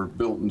 they were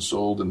built and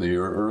sold in the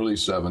early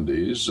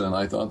 70s, and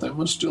I thought there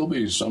must still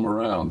be some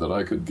around that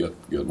I could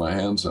get my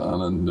hands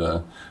on.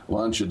 And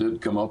Lancia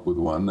did come up with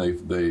one.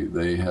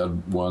 They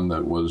had one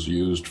that was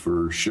used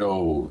for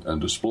show and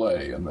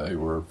display, and they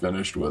were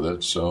finished with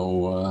it.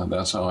 So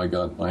that's how I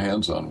got my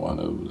hands on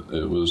one.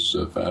 It was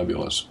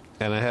fabulous.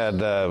 And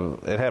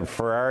it had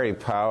Ferrari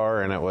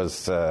power, and it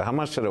was how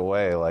much did it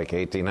weigh? Like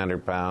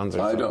 1,800 pounds? Or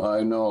something?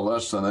 I know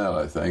less than that.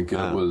 I think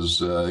it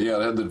was.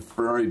 It had the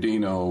Ferrari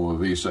Dino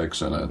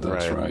V6 in it.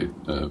 That's right,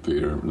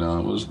 Peter. No,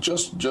 it was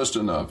just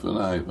enough, and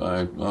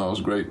it was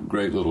a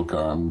great little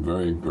car. I'm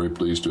very very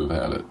pleased to have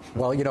had it.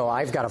 Well,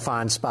 I've got a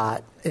fond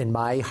spot in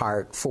my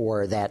heart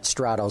for that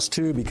Stratos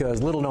too,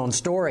 because little known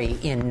story,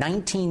 in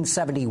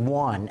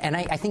 1971, and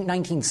I think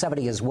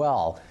 1970 as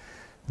well.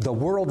 The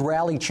World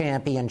Rally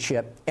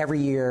Championship every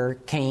year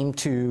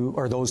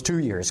those 2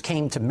 years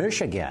came to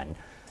Michigan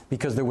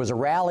because there was a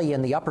rally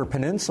in the Upper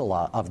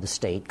Peninsula of the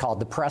state called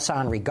the Press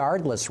On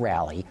Regardless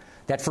Rally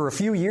that for a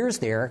few years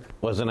there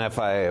was an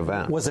FIA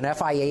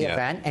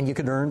event. And you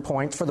could earn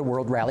points for the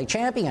World Rally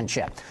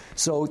Championship.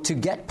 So to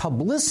get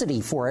publicity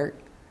for it,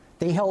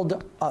 they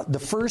held the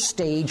first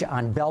stage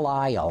on Belle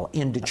Isle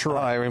in Detroit. Oh,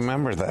 I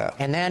remember that.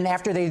 And then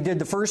after they did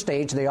the first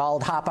stage, they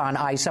all hop on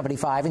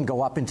I-75 and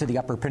go up into the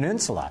Upper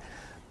Peninsula.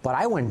 But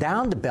I went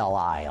down to Belle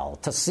Isle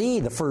to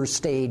see the first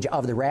stage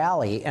of the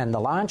rally, and the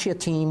Lancia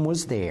team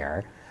was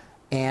there.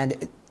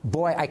 And,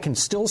 boy, I can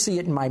still see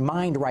it in my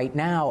mind right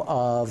now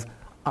of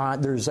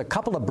there's a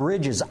couple of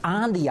bridges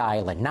on the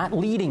island, not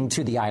leading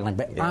to the island,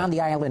 but on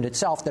the island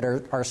itself that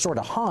are sort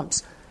of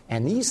humps.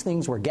 And these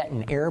things were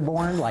getting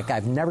airborne like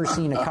I've never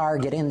seen a car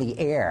get in the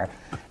air.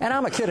 And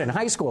I'm a kid in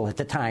high school at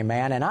the time,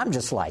 man, and I'm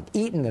just like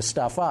eating this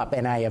stuff up.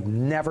 And I have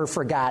never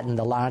forgotten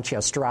the Lancia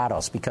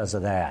Stratos because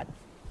of that.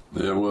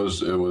 It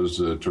was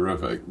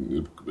terrific.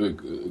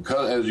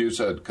 As you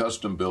said,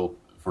 custom built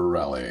for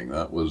rallying.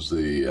 That was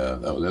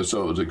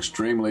so it was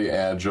extremely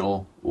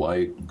agile,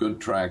 light,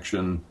 good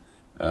traction,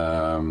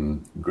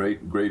 great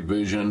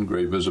vision,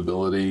 great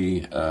visibility.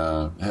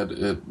 Had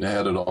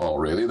it all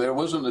really. There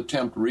was an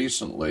attempt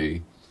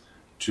recently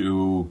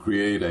to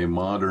create and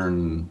market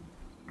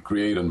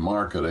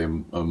a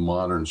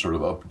modern sort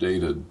of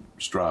updated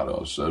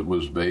Stratos. It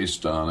was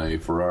based on a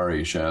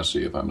Ferrari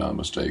chassis, if I'm not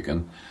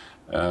mistaken.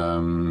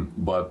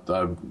 But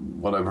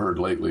what I've heard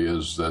lately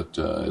is that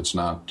it's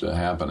not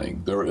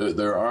happening.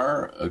 There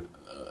are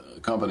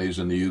companies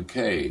in the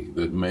UK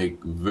that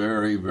make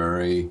very,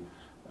 very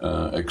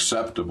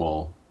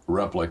acceptable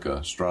replica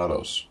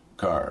Stratos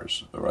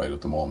cars right at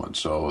the moment.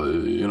 So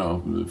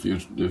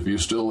if you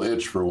still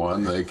itch for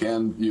one,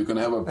 you can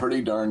have a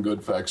pretty darn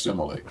good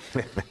facsimile.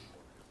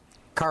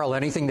 Carl,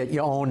 anything that you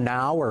own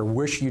now or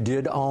wish you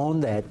did own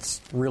that's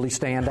really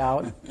stand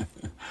out?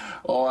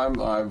 I have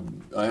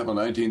a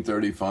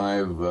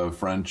 1935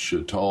 French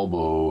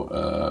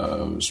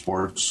Talbot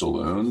sports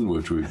saloon,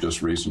 which we've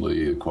just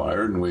recently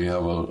acquired, and we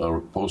have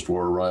a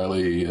post-war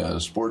Riley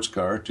sports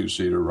car,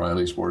 two-seater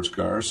Riley sports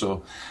car.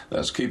 So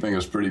that's keeping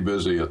us pretty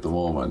busy at the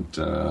moment.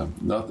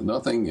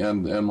 Nothing,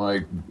 and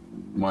my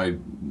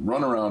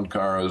runaround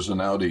car is an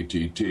Audi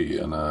TT,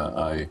 and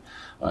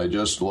I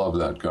just love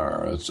that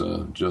car. It's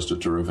just a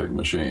terrific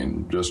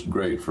machine. Just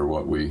great for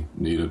what we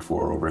need it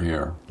for over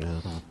here.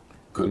 Yeah.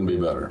 Couldn't be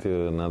better.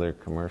 Do another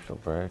commercial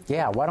break.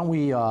 Yeah, why don't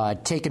we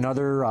take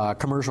another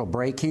commercial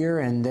break here,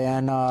 and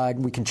then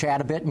we can chat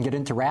a bit and get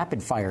into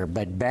rapid fire.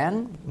 But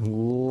Ben,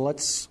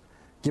 let's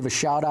give a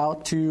shout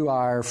out to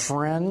our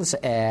friends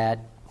at,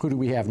 who do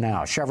we have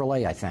now?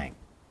 Chevrolet, I think.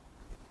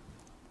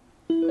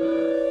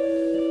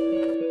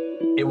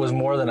 It was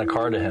more than a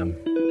car to him.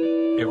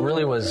 It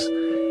really was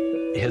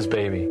his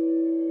baby.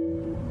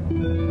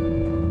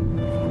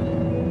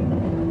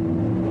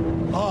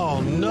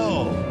 Oh,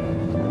 no.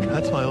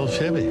 That's my old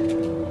Chevy.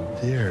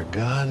 Dear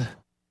God.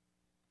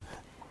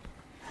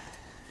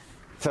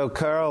 So,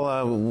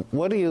 Carl,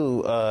 what do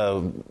you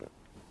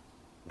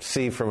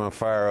see from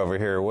afar over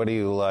here? What do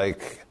you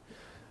like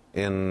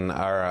in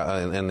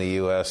the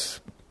U.S.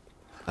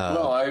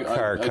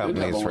 car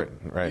companies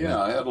right now?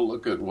 Yeah, I had a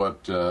look at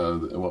what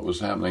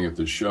was happening at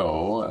the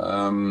show,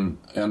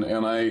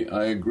 and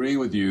I agree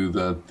with you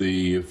that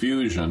the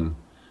Fusion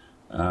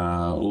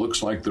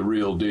looks like the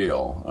real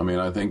deal. I mean,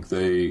 I think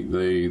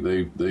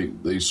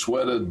they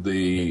sweated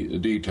the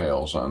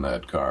details on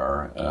that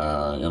car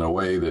in a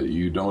way that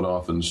you don't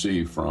often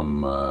see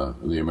from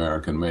the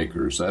American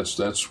makers.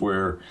 That's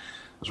where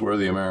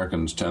the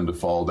Americans tend to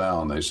fall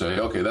down. They say,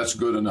 okay, that's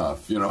good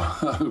enough,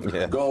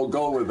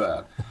 go with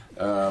that.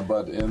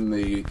 But in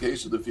the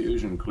case of the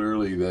Fusion,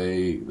 clearly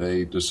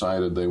they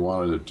decided they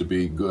wanted it to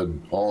be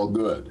good, all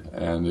good,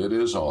 and it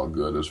is all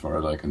good as far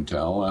as I can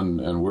tell.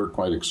 And we're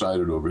quite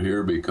excited over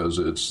here because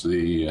it's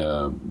the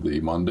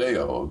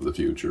Mondeo of the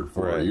future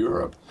for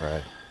Europe.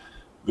 Right.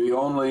 The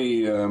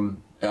only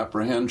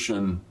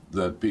apprehension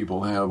that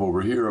people have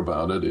over here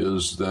about it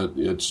is that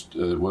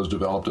it was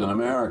developed in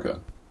America.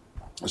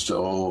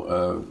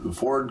 So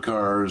Ford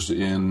cars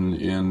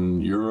in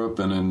Europe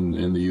and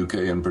in the UK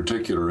in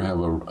particular have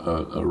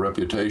a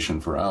reputation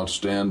for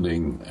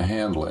outstanding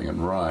handling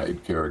and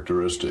ride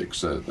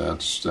characteristics.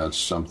 That's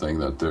something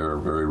that they're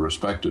very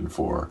respected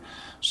for.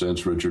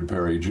 Since Richard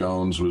Perry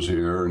Jones was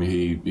here, and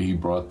he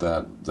brought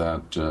that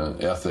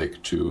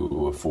ethic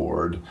to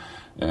Ford.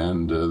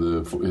 and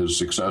his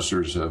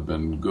successors have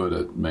been good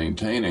at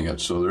maintaining it.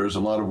 So there's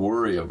a lot of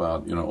worry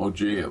about, oh,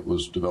 gee, it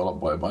was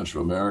developed by a bunch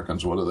of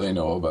Americans. What do they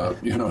know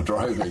about,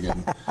 driving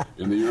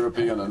in the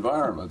European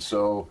environment?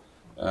 So,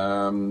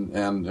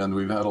 and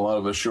we've had a lot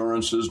of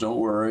assurances. Don't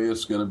worry,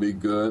 it's going to be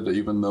good,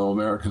 even though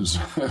Americans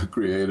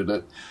created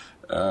it.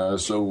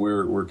 So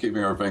we're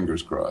keeping our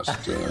fingers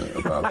crossed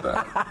about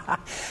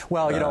that.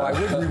 Well, I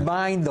would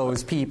remind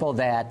those people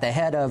that the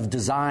head of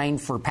design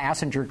for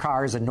passenger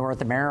cars in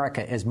North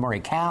America is Murray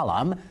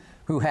Callum,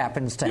 who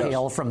happens to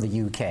hail from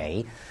the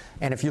UK.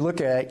 And if you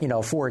look at,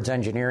 Ford's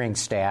engineering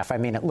staff, I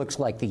mean, it looks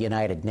like the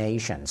United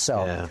Nations.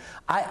 So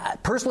I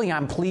personally,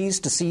 I'm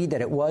pleased to see that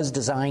it was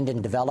designed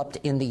and developed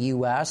in the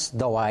U.S.,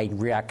 though I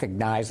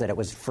recognize that it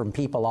was from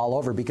people all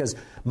over, because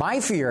my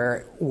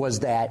fear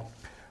was that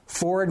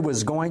Ford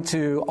was going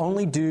to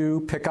only do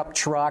pickup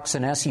trucks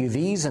and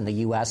SUVs in the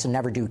U.S. and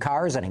never do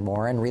cars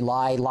anymore and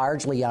rely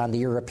largely on the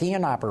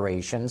European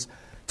operations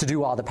to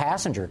do all the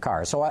passenger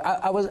cars. So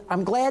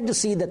I'm glad to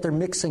see that they're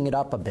mixing it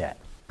up a bit.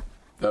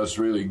 That's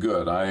really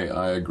good.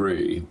 I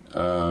agree.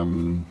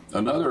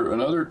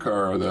 Another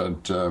car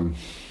that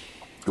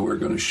we're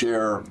going to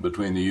share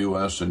between the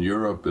U.S. and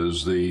Europe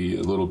is the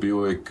little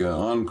Buick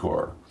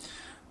Encore,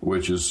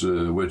 which is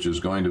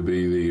going to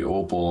be the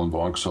Opel and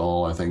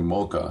Vauxhall, I think,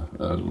 Mocha,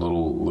 a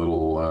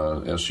little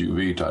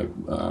SUV type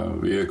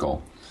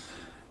vehicle,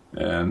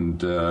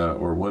 and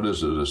or what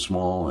is it? A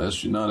small not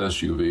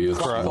SUV, it's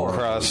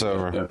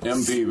crossover,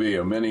 MPV,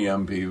 a mini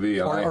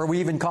MPV, or we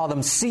even call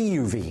them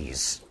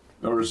CUVs.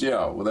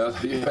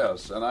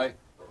 Yes, and I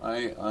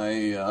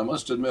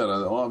must admit,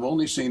 I've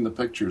only seen the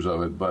pictures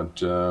of it,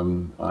 but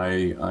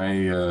I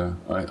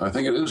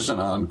think it is an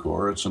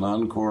Encore. It's an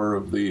Encore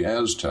of the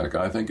Aztec.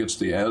 I think it's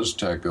the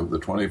Aztec of the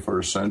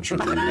 21st century.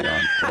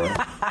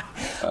 Encore.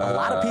 A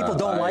lot of people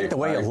don't like the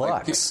way it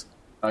looks.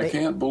 I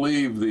can't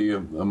believe the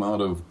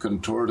amount of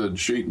contorted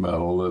sheet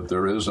metal that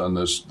there is on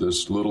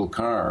this little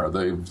car.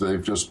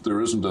 They've just,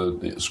 there isn't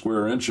a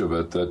square inch of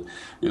it that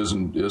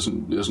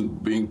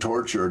isn't being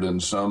tortured in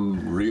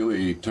some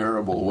really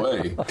terrible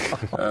way.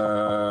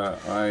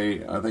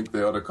 I think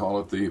they ought to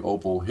call it the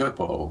Opel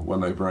Hippo when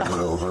they bring it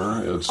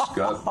over.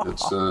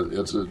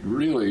 It's a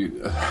really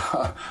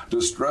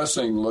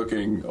distressing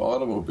looking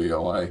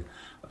automobile.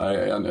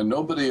 And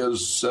nobody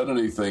has said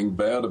anything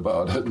bad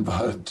about it,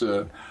 but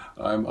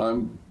I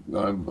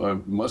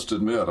must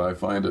admit I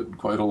find it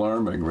quite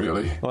alarming,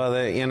 really. Well,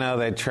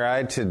 they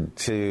tried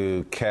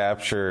to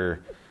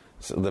capture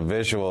the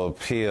visual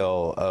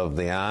appeal of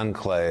the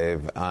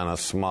Enclave on a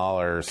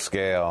smaller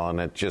scale, and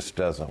it just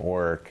doesn't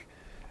work.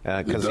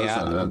 Because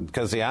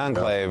the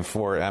Enclave,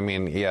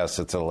 yes,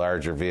 it's a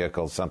larger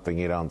vehicle, something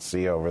you don't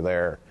see over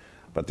there,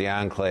 but the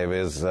Enclave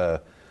is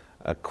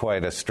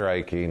quite a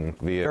striking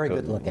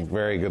vehicle,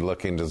 very good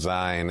looking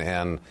design,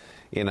 and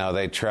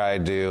they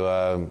tried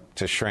to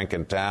shrink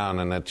it down,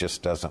 and it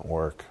just doesn't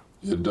work.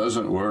 It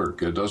doesn't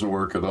work. It doesn't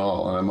work at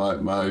all. And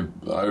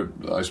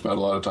I spent a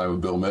lot of time with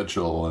Bill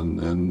Mitchell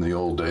in the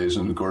old days,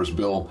 and of course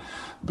Bill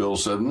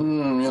said,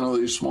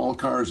 these small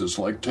cars, it's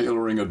like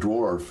tailoring a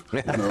dwarf.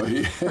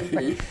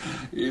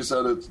 He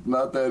said it's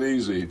not that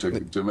easy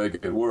to make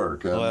it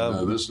work.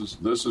 And this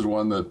is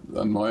one that,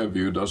 in my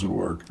view, doesn't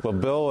work. Well,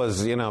 Bill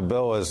was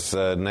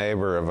a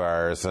neighbor of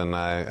ours, and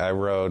I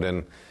rode,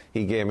 and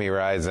he gave me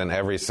rides in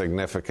every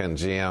significant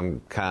GM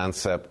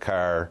concept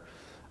car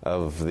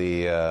of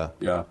the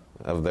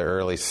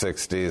early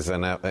 60s,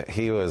 and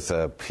he was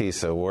a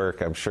piece of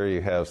work. I'm sure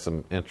you have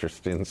some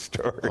interesting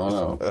stories.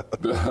 Oh,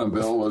 no.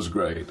 Bill was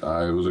great. He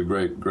was a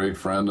great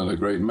friend and a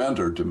great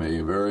mentor to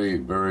me. Very,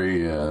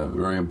 very,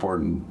 very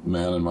important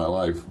man in my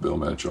life, Bill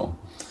Mitchell.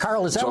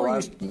 Carl, is that where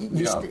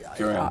you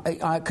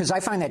because I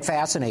find that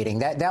fascinating.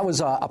 That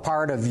was a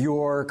part of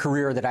your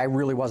career that I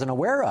really wasn't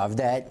aware of,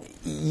 that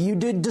you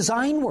did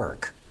design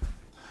work.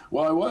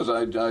 Well, I was.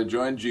 I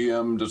joined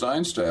GM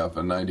design staff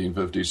in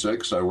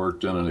 1956. I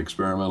worked in an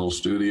experimental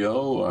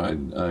studio. I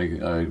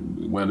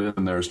went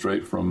in there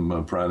straight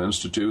from Pratt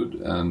Institute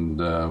and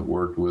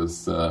worked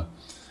with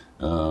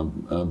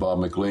Bob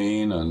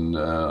McLean and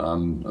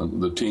on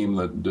the team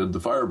that did the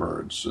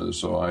Firebirds.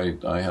 So I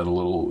had a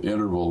little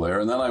interval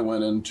there, and then I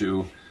went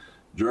into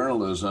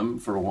journalism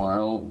for a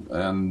while,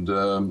 and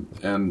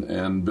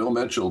Bill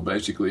Mitchell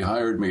basically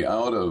hired me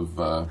out of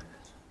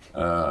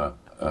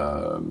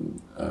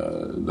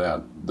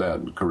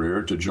that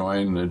career to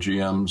join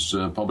GM's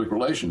public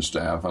relations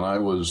staff, and I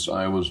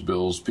was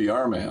Bill's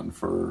PR man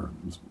for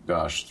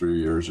 3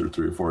 years or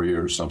 3 or 4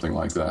 years, something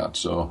like that.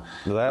 So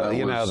that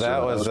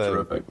was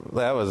terrific.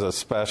 That was a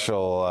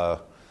special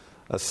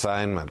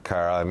assignment,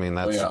 Carl. I mean,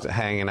 that's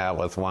hanging out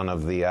with one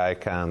of the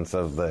icons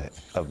of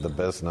the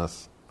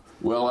business.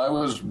 Well, I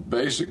was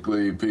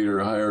basically, Peter,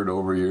 hired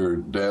over your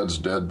dad's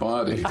dead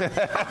body.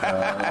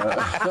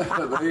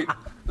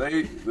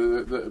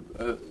 The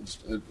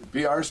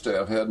PR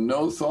staff had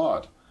no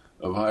thought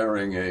of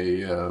hiring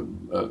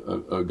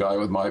a guy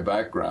with my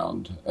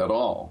background at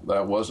all.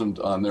 That wasn't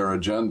on their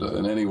agenda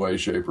in any way,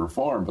 shape, or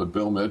form. But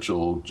Bill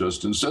Mitchell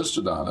just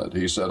insisted on it.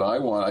 He said,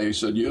 He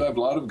said, you have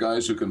a lot of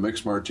guys who can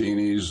mix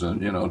martinis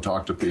and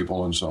talk to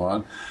people and so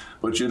on,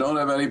 but you don't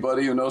have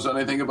anybody who knows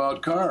anything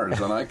about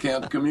cars, and I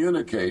can't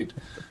communicate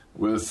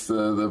with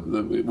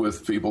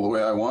with people the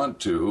way I want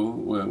to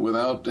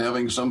without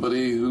having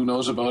somebody who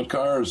knows about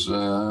cars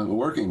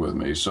working with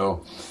me.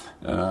 So.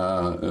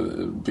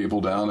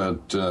 People down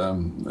at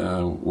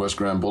West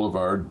Grand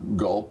Boulevard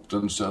gulped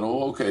and said,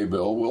 "Oh, okay,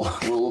 Bill,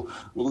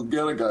 we'll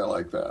get a guy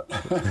like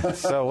that."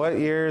 So, what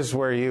years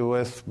were you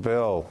with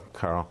Bill,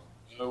 Carl?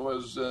 It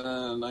was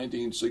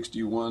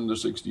 1961 to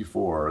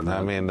 64. And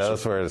I mean,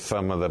 those were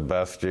some of the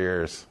best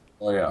years.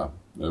 Oh yeah,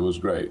 it was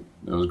great.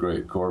 It was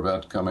great.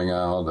 Corvette coming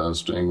out,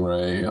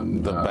 Stingray,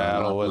 and the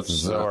battle with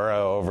Zora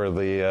over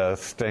the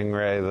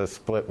Stingray, the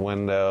split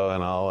window,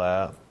 and all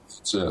that.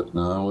 That's it.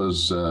 No, it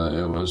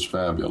was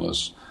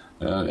fabulous,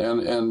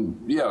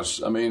 and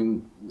yes, I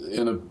mean,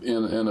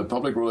 in a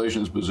public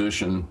relations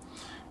position,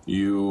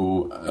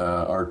 you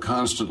are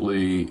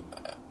constantly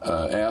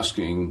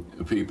asking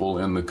people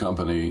in the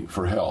company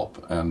for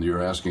help, and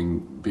you're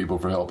asking people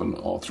for help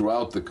all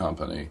throughout the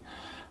company.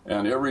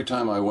 And every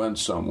time I went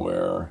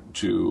somewhere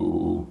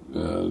to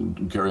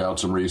carry out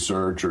some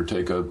research or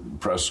take a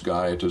press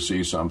guy to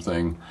see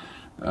something,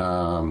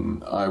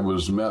 I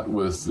was met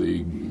with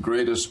the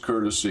greatest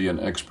courtesy and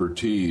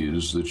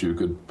expertise that you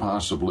could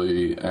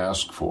possibly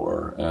ask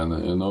for. And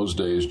in those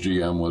days,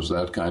 GM was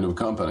that kind of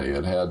company.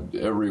 It had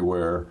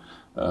everywhere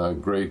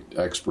great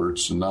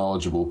experts and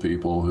knowledgeable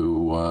people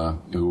who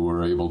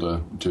were able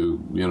to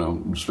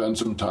spend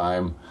some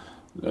time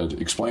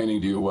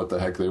explaining to you what the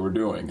heck they were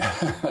doing.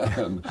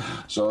 And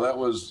so that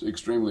was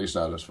extremely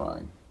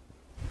satisfying.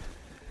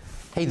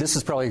 Hey, this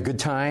is probably a good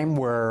time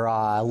where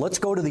let's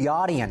go to the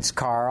audience,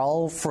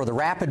 Carl, for the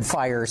rapid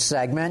fire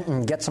segment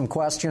and get some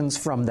questions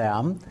from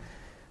them.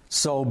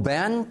 So,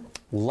 Ben,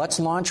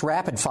 let's launch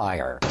rapid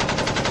fire.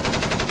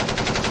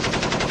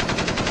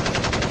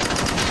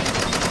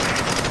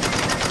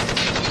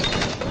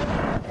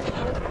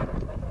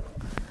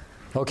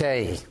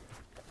 Okay.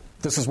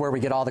 This is where we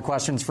get all the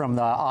questions from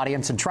the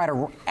audience and try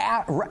to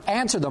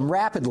answer them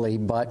rapidly,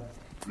 but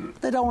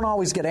they don't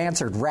always get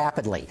answered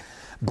rapidly.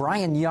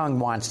 Brian Young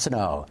wants to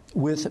know,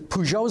 with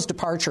Peugeot's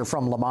departure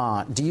from Le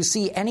Mans, do you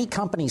see any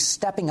company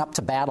stepping up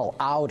to battle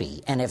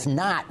Audi? And if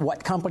not,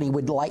 what company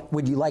would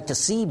you like to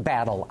see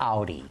battle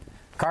Audi?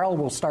 Carl,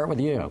 we'll start with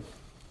you.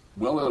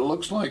 Well, it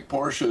looks like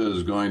Porsche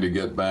is going to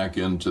get back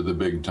into the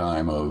big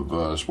time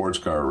of sports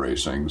car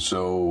racing.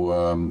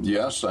 So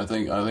yes, I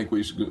think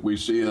we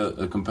see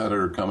a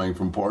competitor coming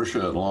from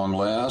Porsche at long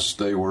last.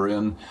 They were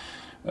in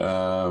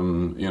a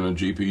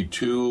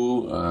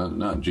GP2,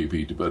 not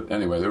GP2, but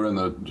anyway, they're in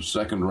the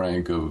second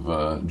rank of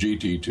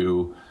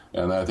GT2,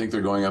 and I think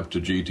they're going up to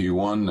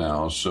GT1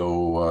 now.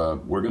 So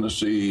we're going to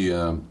see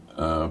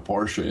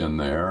Porsche in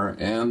there,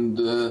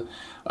 and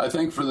I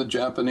think for the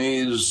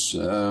Japanese,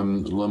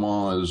 Le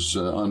Mans is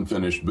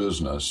unfinished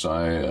business.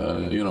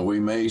 We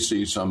may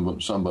see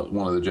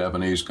one of the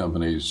Japanese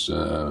companies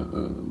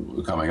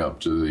coming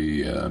up to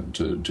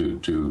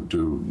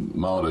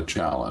mount a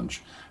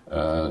challenge.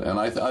 And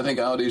I think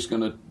Audi's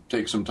going to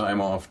take some time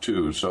off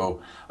too.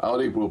 So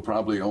Audi will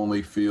probably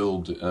only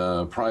field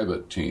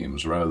private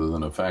teams rather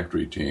than a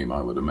factory team,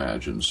 I would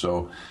imagine.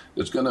 So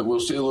we'll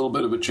see a little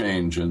bit of a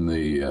change in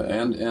the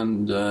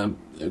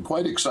and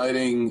quite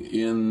exciting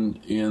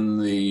in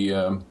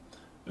the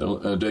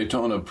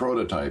Daytona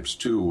prototypes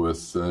too, with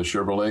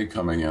Chevrolet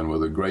coming in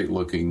with a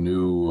great-looking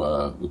new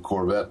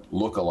Corvette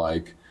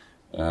look-alike.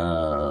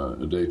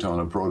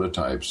 Daytona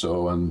prototype.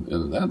 So, and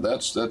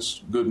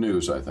that's good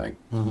news, I think.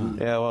 Mm-hmm.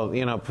 Yeah, well,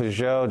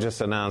 Peugeot just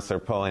announced they're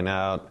pulling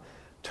out.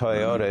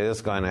 Toyota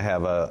is going to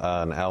have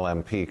an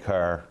LMP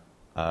car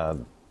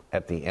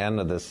at the end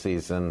of this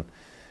season,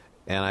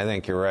 and I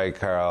think you're right,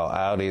 Carl.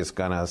 Audi's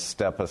going to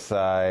step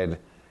aside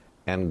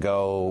and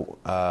go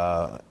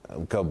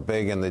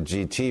big in the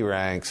GT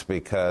ranks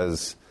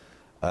because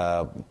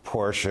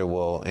Porsche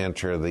will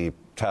enter the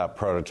top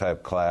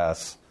prototype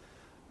class.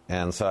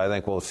 And so I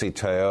think we'll see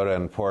Toyota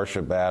and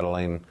Porsche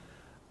battling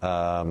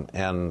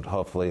and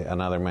hopefully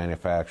another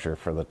manufacturer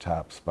for the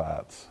top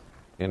spots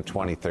in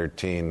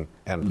 2013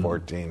 and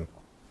 14.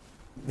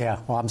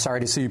 Yeah, well, I'm sorry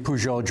to see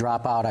Peugeot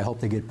drop out. I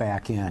hope they get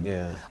back in.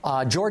 Yeah.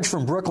 George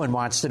from Brooklyn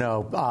wants to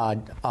know,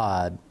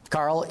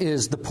 Carl,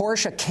 is the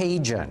Porsche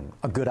Cayenne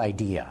a good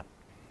idea?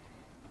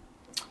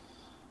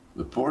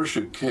 The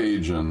Porsche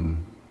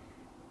Cayenne...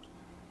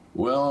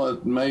 Well,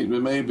 it may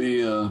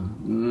be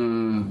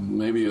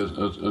maybe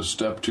a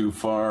step too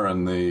far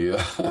in the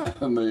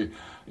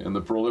in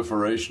the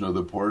proliferation of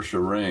the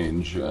Porsche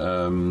range,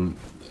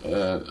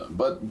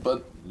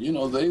 but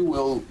they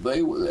will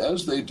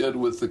as they did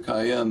with the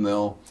Cayenne,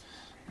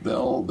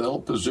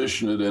 they'll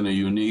position it in a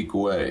unique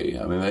way.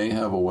 I mean, they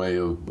have a way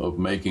of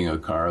making a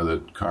car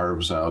that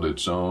carves out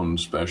its own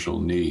special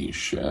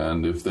niche,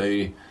 and if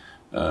they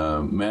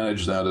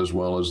manage that as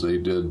well as they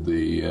did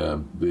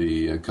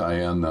the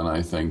Cayenne, then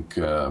I think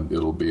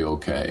it'll be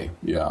okay.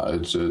 Yeah,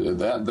 it's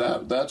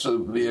that's a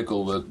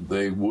vehicle that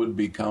they would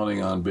be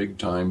counting on big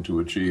time to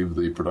achieve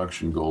the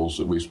production goals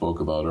that we spoke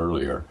about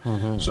earlier.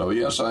 Mm-hmm. So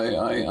yes,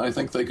 I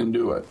think they can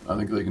do it. I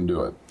think they can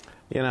do it.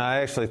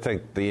 I actually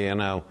think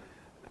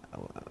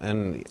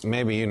and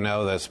maybe you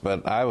know this,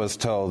 but I was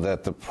told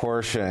that the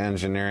Porsche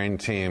engineering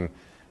team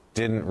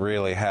didn't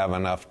really have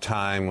enough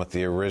time with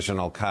the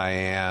original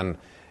Cayenne,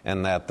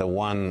 and that the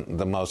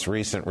most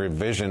recent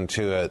revision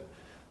to it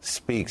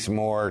speaks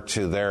more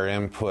to their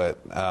input.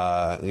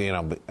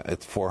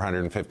 It's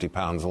 450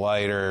 pounds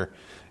lighter.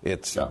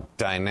 It's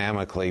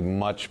dynamically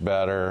much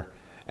better,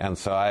 and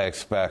so I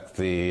expect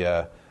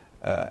the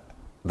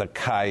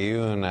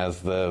Cayenne,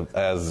 as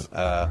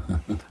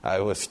I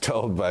was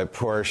told by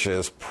Porsche,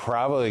 is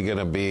probably going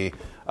to be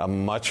a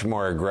much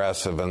more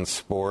aggressive and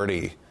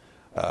sporty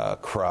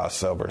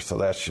crossover. So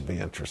that should be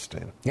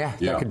interesting. Yeah,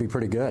 that could be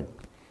pretty good.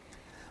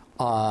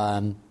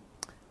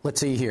 Let's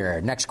see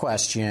here. Next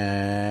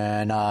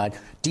question.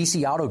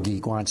 DC Auto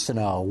Geek wants to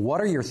know,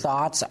 what are your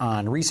thoughts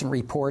on recent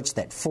reports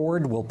that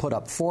Ford will put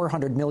up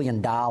 $400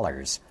 million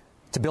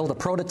to build a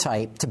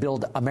prototype to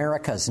build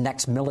America's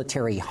next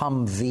military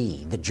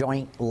Humvee, the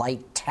Joint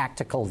Light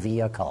Tactical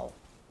Vehicle?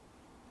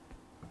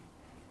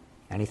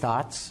 Any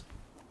thoughts?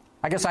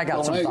 I guess I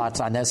got some thoughts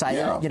on this.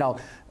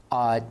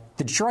 The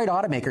Detroit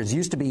automakers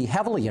used to be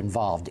heavily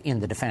involved in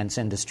the defense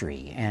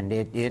industry, and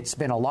it's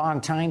been a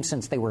long time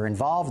since they were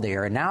involved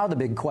there. And now the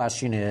big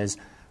question is,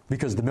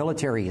 because the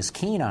military is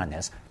keen on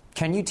this,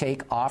 can you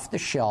take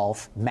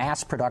off-the-shelf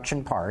mass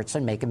production parts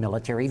and make a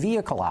military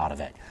vehicle out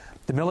of it?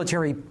 The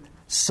military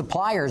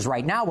suppliers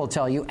right now will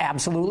tell you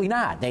absolutely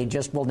not. They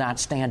just will not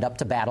stand up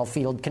to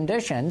battlefield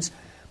conditions.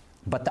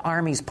 But the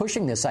Army's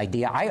pushing this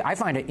idea. I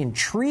find it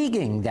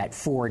intriguing that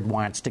Ford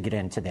wants to get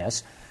into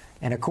this.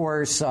 And, of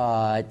course,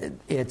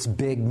 it's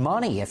big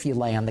money if you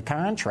land the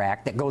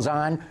contract that goes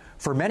on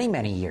for many,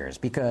 many years.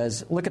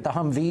 Because look at the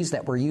Humvees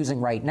that we're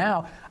using right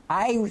now.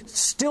 I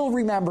still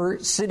remember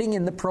sitting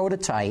in the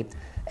prototype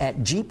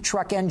at Jeep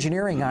Truck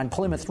Engineering on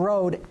Plymouth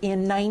Road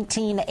in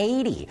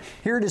 1980.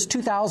 Here it is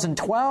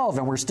 2012,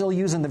 and we're still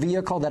using the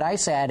vehicle that I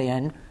sat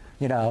in,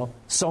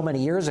 so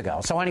many years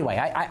ago. So anyway,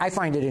 I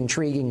find it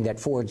intriguing that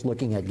Ford's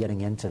looking at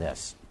getting into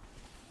this.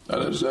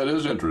 That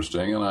is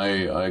interesting, and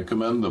I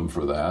commend them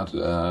for that.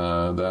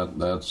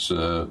 That's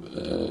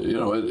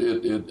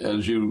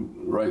as you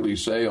rightly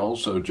say,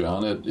 also,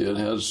 John, it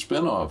has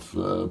spin-off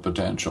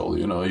potential.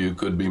 You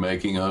could be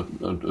making a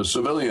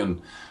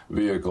civilian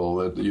vehicle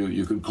that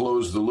you could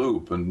close the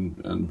loop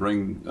and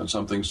bring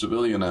something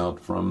civilian out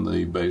from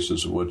the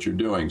basis of what you're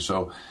doing.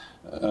 So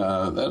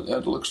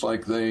that looks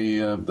like they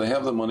have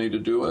the money to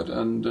do it,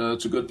 and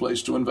it's a good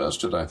place to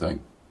invest it, I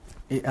think.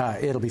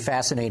 It'll be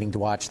fascinating to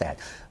watch that.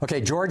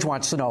 Okay, George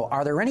wants to know,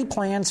 are there any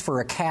plans for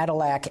a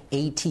Cadillac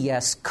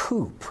ATS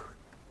coupe?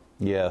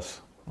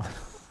 Yes.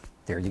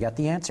 There you got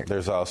the answer.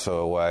 There's also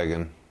a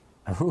wagon.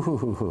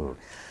 Well,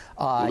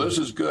 this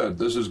is good.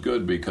 This is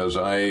good because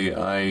I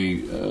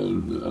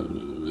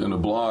in a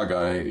blog,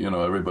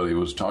 everybody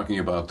was talking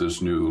about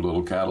this new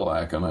little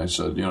Cadillac, and I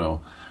said,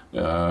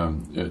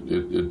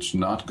 it's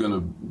not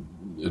going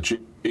to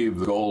achieve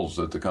the goals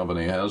that the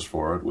company has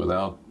for it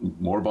without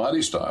more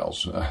body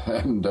styles.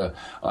 And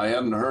I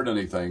hadn't heard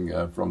anything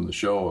from the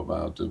show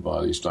about the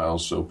body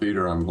styles. So,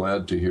 Peter, I'm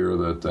glad to hear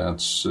that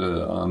that's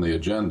on the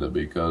agenda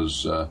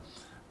because,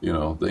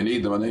 they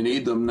need them, and they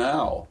need them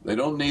now. They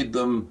don't need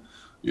them,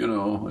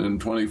 in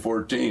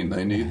 2014.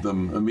 They need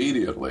them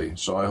immediately.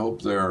 So I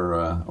hope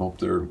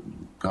they're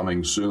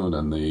coming soon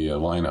in the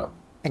lineup.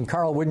 And,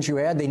 Carl, wouldn't you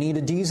add they need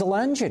a diesel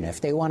engine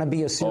if they want to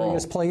be a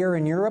serious player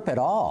in Europe at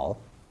all?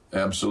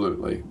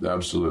 Absolutely.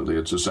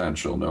 It's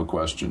essential, no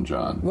question,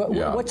 John.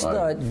 What's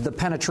the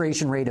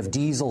penetration rate of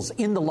diesels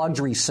in the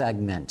luxury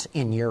segment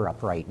in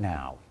Europe right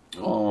now?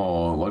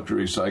 Oh,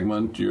 luxury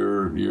segment,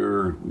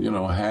 you're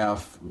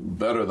half,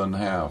 better than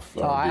half.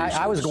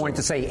 I was going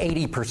to say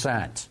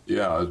 80%.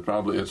 Yeah,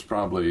 it's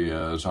probably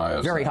as high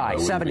as very high,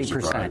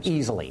 70%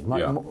 easily.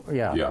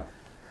 Yeah.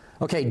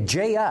 Okay,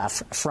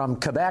 JF from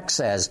Quebec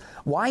says,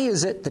 why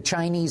is it the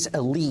Chinese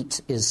elite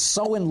is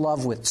so in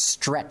love with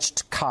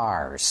stretched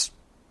cars?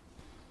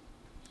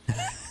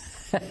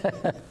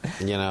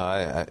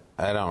 I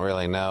don't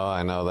really know.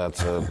 I know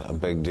that's a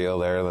big deal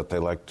there, that they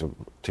like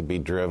to be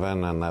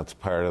driven, and that's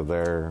part of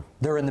their...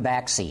 They're in the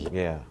back seat.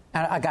 Yeah.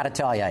 I got to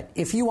tell you,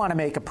 if you want to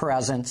make a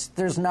presence,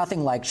 there's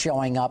nothing like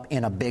showing up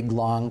in a big,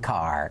 long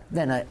car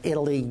than an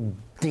Italy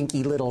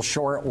dinky little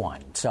short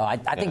one. So I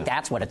think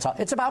that's what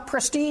it's about,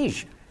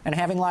 prestige and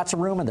having lots of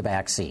room in the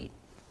back seat.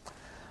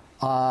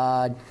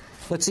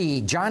 Let's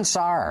see, John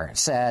Saar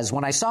says,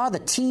 when I saw the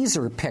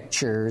teaser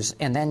pictures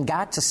and then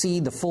got to see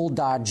the full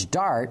Dodge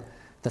Dart,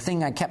 the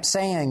thing I kept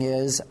saying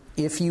is,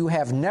 if you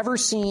have never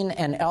seen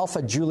an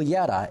Alfa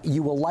Giulietta,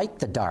 you will like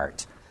the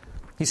Dart.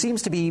 He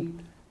seems to be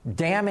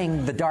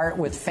damning the Dart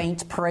with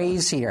faint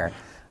praise here.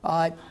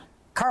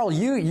 Carl,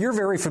 you're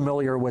very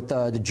familiar with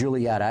the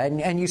Giulietta,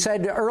 and you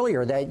said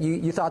earlier that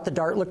you thought the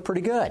Dart looked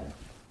pretty good.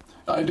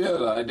 I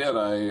did.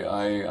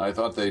 I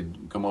thought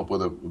they'd come up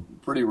with a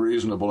pretty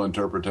reasonable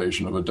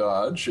interpretation of a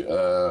Dodge,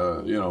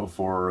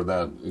 for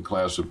that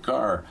class of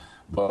car.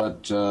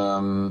 But,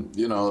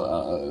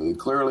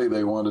 clearly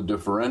they want to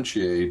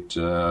differentiate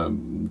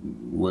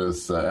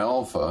with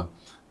Alfa.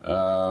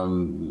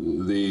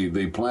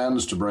 The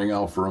plans to bring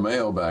Alfa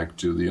Romeo back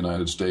to the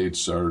United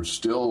States are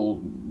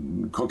still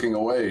cooking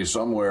away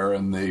somewhere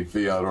in the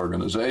Fiat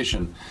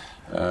organization.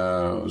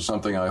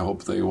 Something I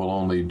hope they will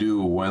only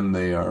do when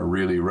they are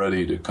really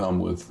ready to come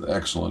with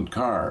excellent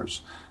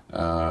cars.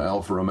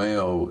 Alfa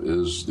Romeo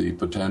is the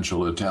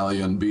potential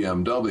Italian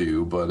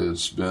BMW, but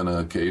it's been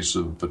a case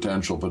of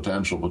potential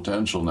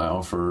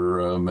now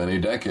for many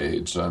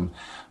decades.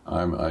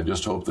 I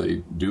just hope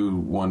they do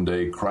one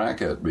day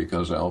crack it,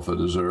 because Alfa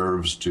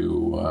deserves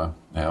to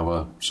have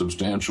a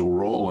substantial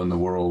role in the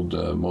world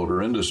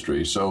motor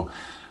industry. So,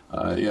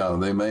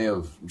 they may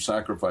have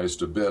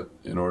sacrificed a bit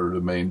in order to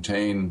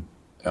maintain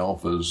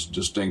Alfa's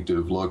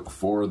distinctive look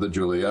for the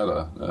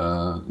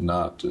Giulietta,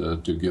 not to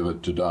give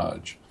it to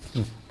Dodge.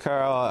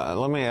 Carl,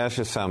 let me ask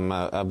you some.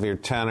 Of your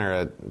tenure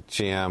at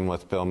GM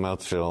with Bill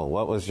Mitchell,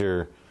 what was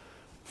your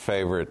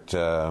favorite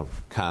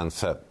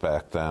concept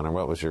back then, or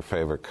what was your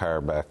favorite car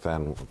back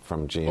then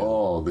from GM?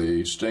 Oh,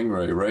 the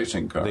Stingray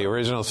racing car. The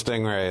original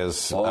Stingray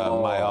is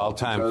my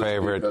all-time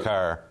favorite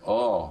car.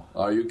 Oh,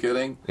 are you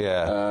kidding?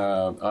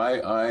 Yeah.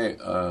 I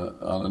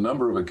on a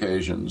number of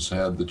occasions,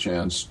 had the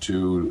chance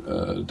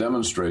to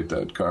demonstrate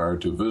that car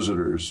to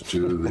visitors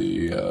to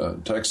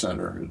the tech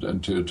center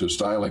and to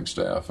styling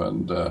staff,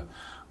 and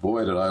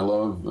boy, did I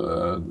love,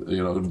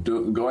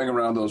 going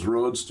around those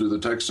roads through the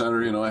tech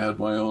center. I had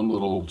my own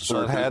little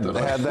circuit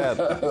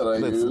that I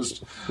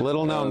used.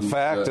 Little known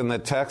fact, in the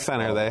tech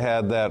center, they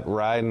had that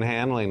ride and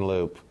handling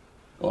loop.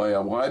 Oh, yeah.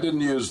 Well, I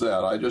didn't use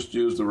that. I just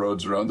used the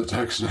roads around the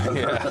tech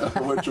center,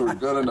 which were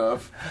good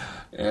enough.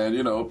 And,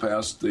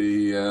 past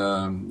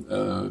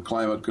the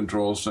climate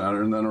control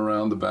center and then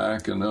around the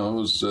back. And it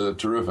was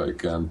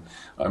terrific. And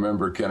I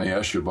remember Kenny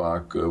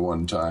Eschenbach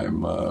one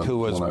time. Who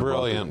was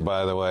brilliant,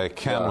 by the way.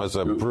 Ken was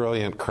a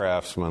brilliant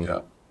craftsman.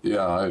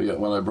 Yeah.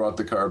 When I brought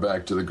the car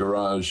back to the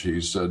garage,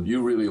 he said,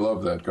 "You really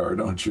love that car,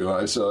 don't you?"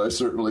 I said, "I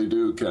certainly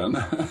do, Ken."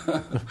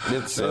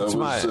 It's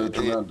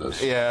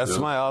tremendous. It's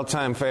my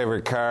all-time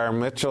favorite car.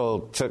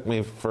 Mitchell took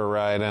me for a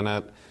ride in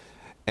it,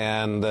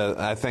 and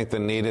I think the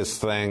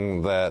neatest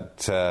thing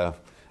that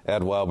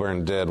Ed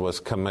Welburn did was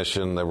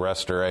commission the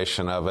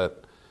restoration of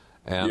it.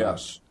 And,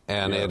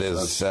 it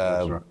is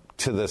that's right.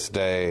 To this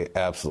day,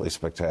 absolutely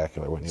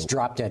spectacular. It's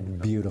drop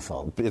dead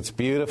beautiful. It's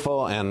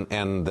beautiful,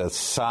 and the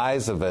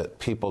size of it,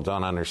 people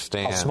don't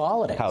understand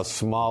how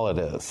small it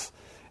is.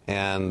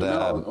 And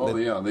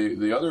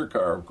the other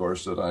car, of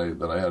course, that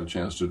I had a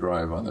chance to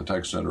drive on the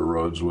Tech Center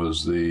roads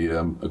was the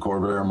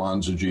Corvair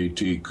Monza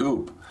GT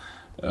Coupe,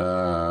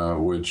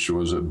 which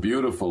was a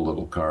beautiful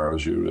little car,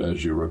 as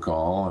you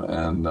recall,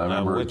 and I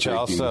remember which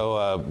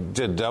also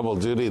did double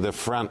duty. The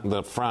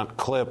front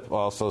clip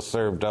also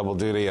served double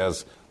duty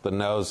as the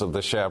nose of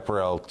the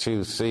Chaparral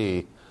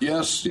 2C.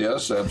 Yes,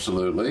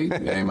 absolutely.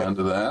 Amen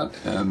to that.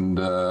 And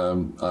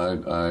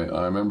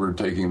I remember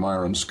taking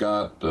Myron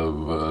Scott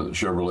of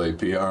Chevrolet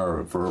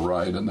PR for a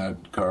ride in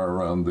that car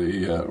around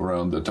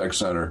the tech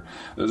center.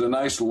 There's a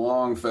nice,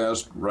 long,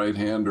 fast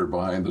right-hander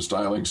behind the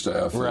styling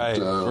staff that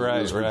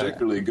was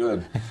particularly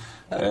good.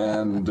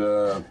 And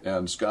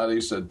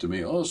Scotty said to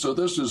me, "Oh, so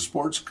this is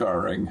sports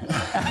carring."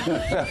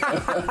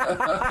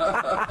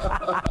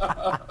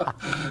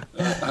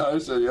 I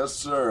said, "Yes,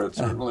 sir, it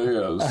certainly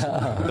is."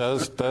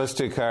 Those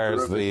two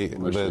cars, the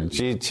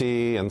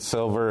GT in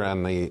silver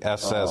and the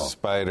SS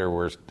Spider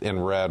were in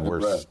red,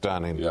 were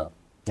stunning. Yeah.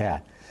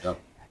 Yep.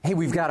 Hey,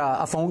 we've got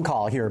a phone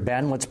call here,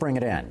 Ben. Let's bring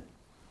it in.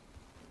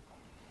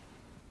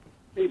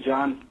 Hey,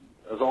 John.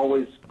 As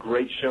always,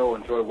 great show.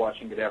 Enjoy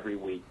watching it every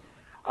week.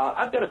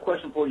 I've got a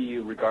question for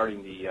you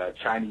regarding the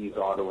Chinese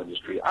auto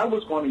industry. I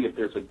was wondering if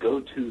there's a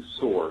go-to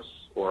source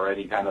or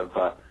any kind of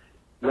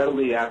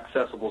readily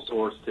accessible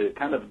source to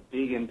kind of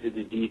dig into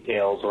the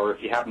details, or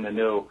if you happen to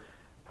know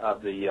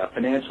the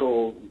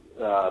financial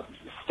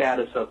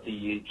status of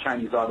the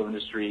Chinese auto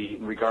industry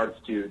in regards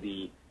to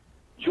the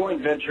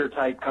joint venture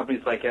type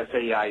companies like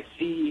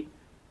SAIC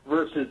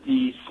versus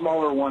the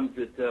smaller ones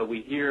that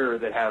we hear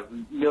that have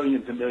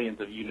millions and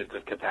millions of units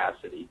of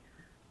capacity.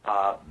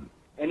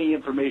 Any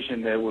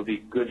information that would be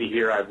good to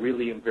hear. I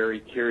really am very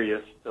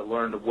curious to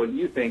learn what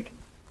you think.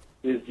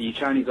 Is the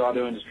Chinese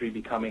auto industry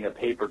becoming a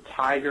paper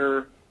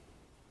tiger,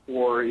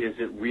 or is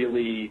it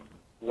really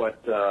what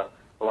a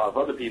lot of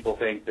other people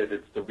think, that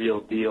it's the real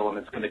deal and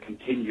it's going to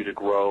continue to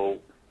grow,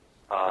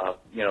 for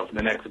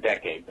the next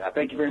decade?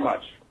 Thank you very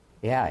much.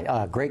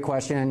 Yeah, great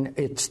question.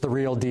 It's the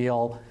real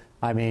deal.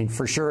 I mean,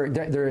 for sure,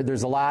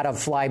 there's a lot of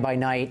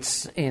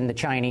fly-by-nights in the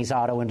Chinese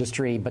auto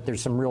industry, but there's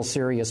some real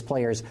serious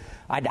players.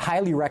 I'd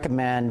highly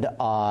recommend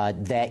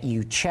that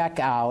you check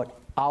out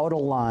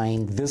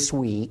Autoline this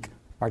week,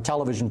 our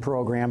television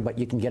program, but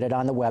you can get it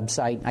on the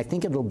website. I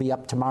think it'll be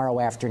up tomorrow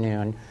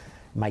afternoon.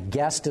 My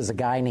guest is a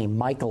guy named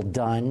Michael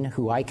Dunn,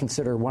 who I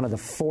consider one of the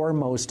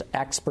foremost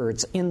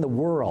experts in the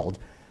world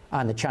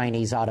on the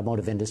Chinese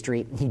automotive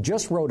industry. He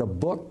just wrote a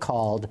book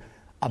called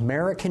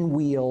American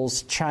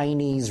Wheels,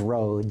 Chinese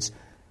Roads.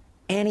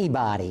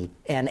 Anybody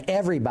and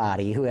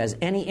everybody who has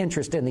any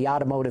interest in the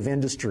automotive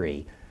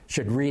industry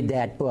should read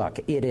that book.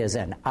 It is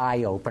an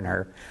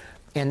eye-opener.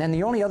 And then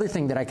the only other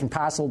thing that I can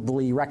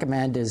possibly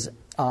recommend is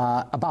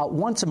about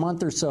once a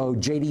month or so,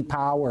 J.D.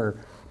 Power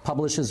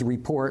publishes a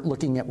report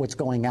looking at what's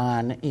going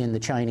on in the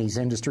Chinese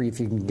industry.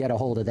 If you can get a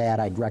hold of that,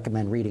 I'd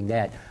recommend reading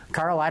that.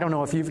 Carl, I don't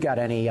know if you've got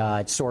any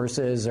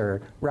sources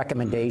or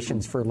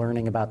recommendations for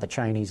learning about the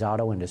Chinese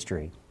auto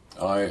industry.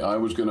 I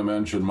was going to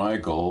mention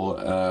Michael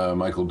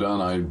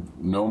Dunn. I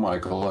know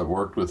Michael. I've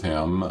worked with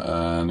him,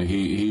 and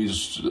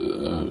he's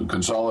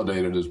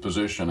consolidated his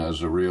position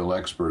as a real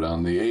expert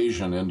on the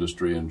Asian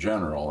industry in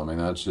general. I mean,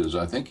 that's his.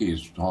 I think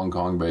he's Hong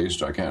Kong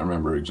based. I can't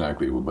remember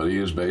exactly, but he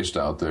is based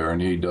out there,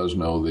 and he does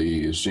know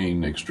the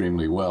scene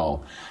extremely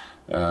well.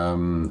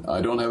 I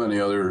don't have any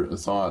other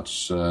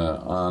thoughts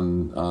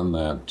on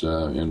that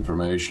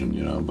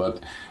information,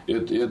 but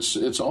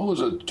it's always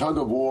a tug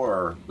of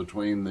war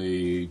between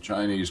the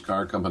Chinese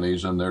car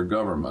companies and their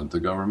government.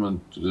 The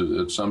government,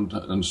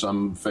 in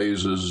some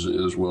phases,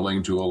 is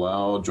willing to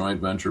allow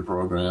joint venture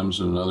programs,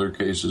 and in other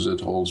cases,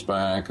 it holds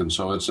back, and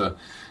so it's a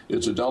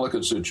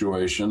delicate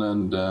situation,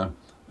 and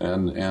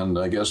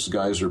I guess the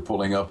guys are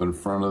pulling up in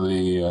front of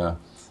the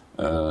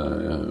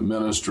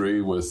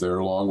ministry with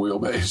their long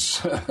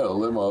wheelbase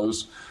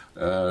limos,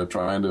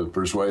 trying to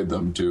persuade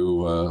them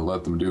to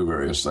let them do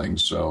various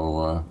things.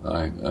 So,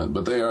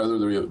 but they are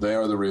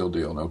the real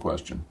deal, no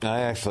question. I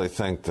actually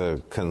think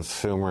the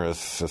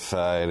consumerist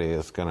society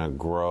is going to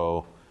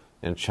grow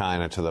in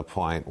China to the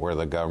point where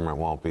the government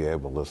won't be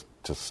able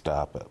to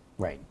stop it.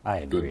 Right, I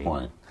agree. Good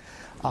point.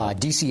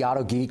 DC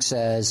Auto Geek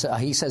says,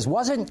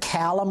 wasn't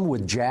Callum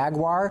with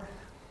Jaguar?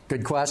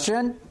 Good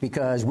question,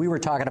 because we were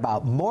talking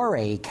about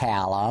Moray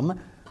Callum,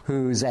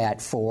 who's at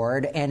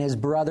Ford, and his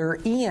brother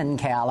Ian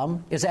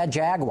Callum is at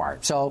Jaguar.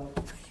 So,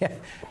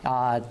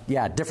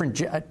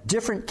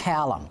 different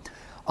Callum.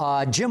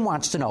 Jim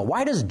wants to know,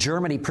 why does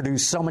Germany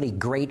produce so many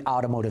great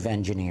automotive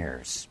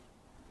engineers?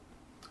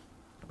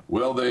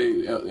 Well,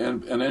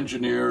 an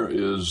engineer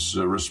is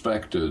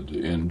respected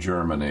in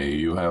Germany.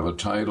 You have a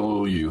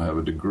title, you have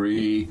a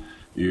degree.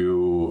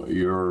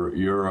 You're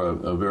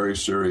a very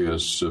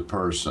serious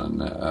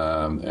person,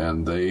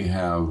 and they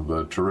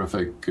have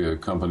terrific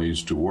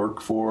companies to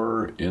work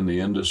for in the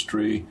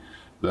industry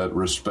that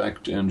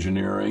respect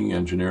engineering.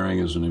 Engineering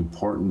is an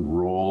important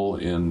role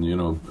in,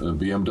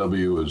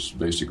 BMW is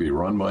basically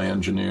run by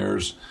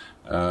engineers.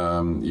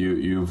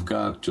 You've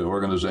got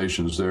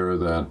organizations there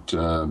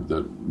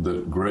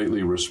that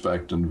greatly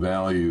respect and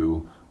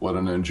value what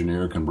an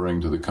engineer can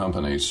bring to the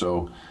company.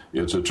 So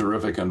it's a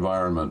terrific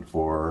environment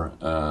for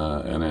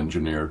an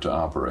engineer to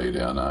operate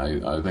in.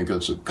 I think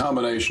it's a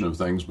combination of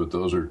things, but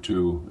those are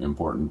two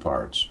important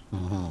parts.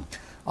 Mm-hmm.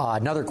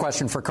 Another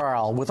question for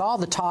Carl. With all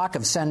the talk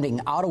of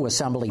sending auto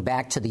assembly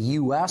back to the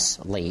U.S.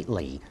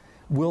 lately,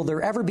 will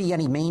there ever be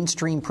any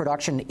mainstream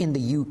production in the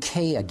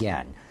U.K.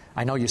 again?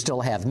 I know you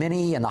still have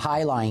Mini and the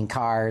Highline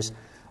cars,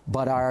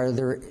 but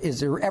is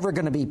there ever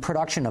going to be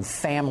production of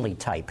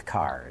family-type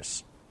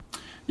cars?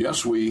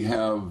 Yes, we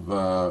have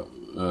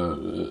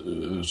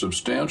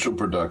substantial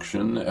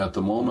production. At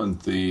the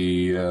moment,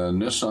 the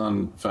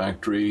Nissan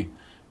factory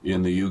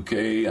in the UK,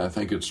 I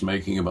think it's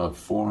making about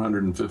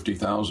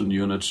 450,000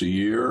 units a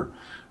year.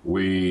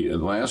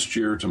 Last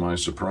year, to my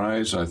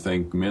surprise, I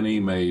think Mini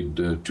made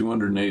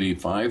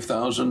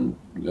 285,000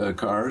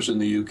 cars in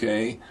the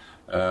UK.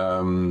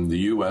 The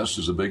U.S.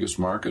 is the biggest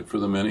market for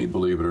the Mini,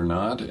 believe it or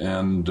not,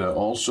 and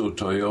also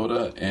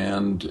Toyota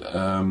and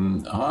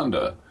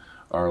Honda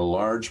are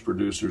large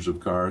producers of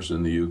cars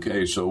in the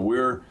UK. So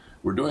we're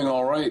doing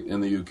all right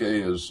in the UK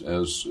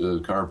as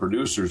car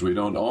producers. We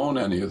don't own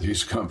any of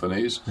these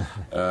companies,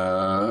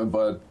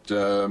 but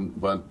the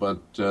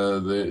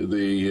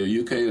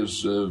UK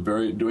is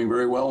doing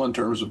very well in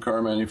terms of car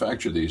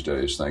manufacture these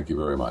days. Thank you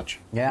very much.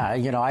 Yeah,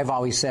 I've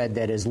always said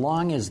that as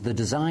long as the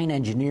design,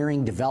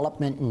 engineering,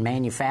 development, and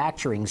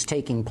manufacturing is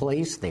taking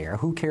place there,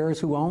 who cares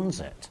who owns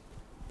it?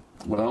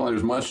 Well,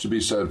 there's much to be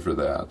said for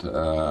that.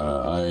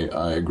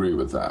 I agree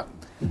with that.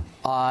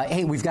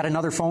 Hey, we've got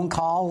another phone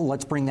call.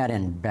 Let's bring that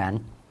in,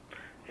 Ben.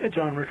 Yeah,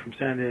 John Rick from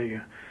San Diego.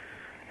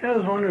 I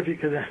was wondering if you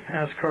could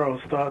ask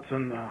Carl's thoughts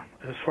on,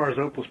 as far as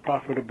Opel's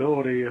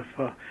profitability, if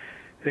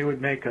they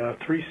would make a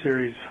 3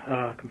 Series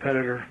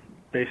competitor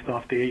based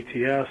off the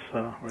ATS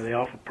or the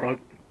Alpha Pro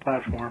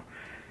platform,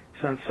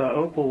 since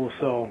Opel will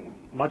sell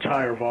much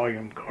higher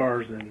volume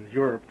cars in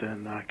Europe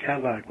than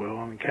Cadillac will.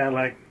 I mean,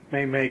 Cadillac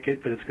may make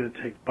it, but it's going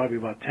to take probably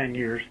about 10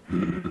 years.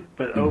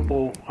 But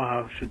Opel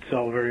should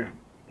sell very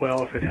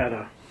well if it had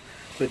a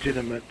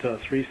legitimate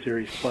 3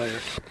 Series player.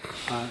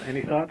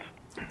 Any thoughts?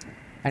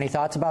 Any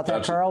thoughts about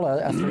that, Carl?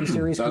 A 3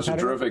 Series That's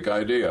competitor? a terrific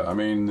idea. I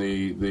mean,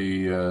 the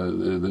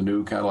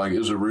new Cadillac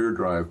is a rear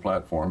drive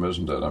platform,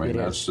 isn't it? I mean,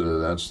 that's the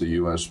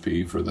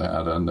USP for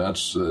that, and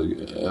that's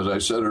as I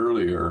said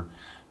earlier.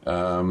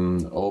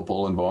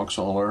 Opel and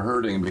Vauxhall are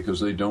hurting because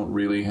they don't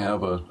really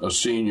have a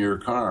senior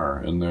car,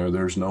 and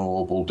there's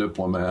no Opel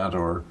Diplomat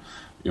or,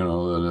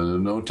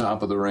 no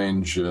top of the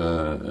range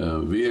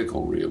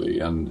vehicle really.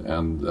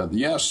 And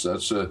yes,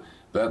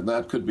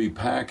 that could be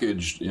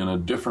packaged in a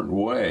different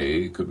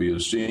way. It could be a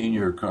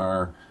senior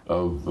car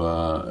of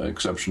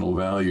exceptional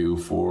value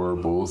for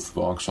both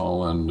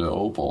Vauxhall and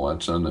Opel.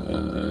 That's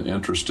an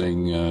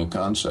interesting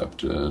concept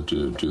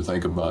to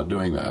think about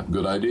doing that.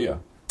 Good idea.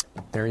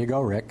 There you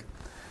go, Rick.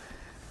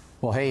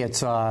 Well, hey,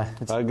 it's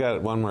I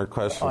got one more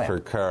question for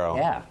Carl.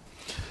 Yeah.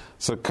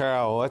 So,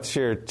 Carl, what's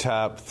your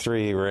top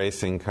 3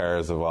 racing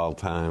cars of all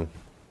time?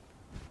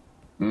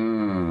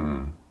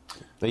 You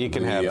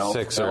can have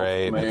 6 or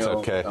 8. It's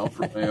okay.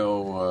 Alfa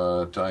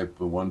Romeo Type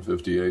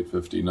 158,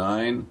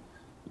 59,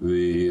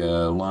 the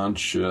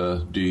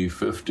Lancia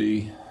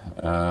D50,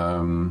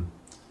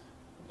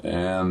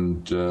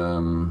 and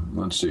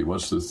let's see,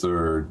 what's the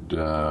third?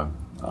 The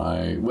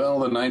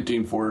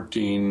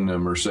 1914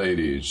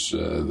 Mercedes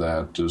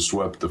that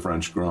swept the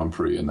French Grand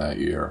Prix in that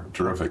year.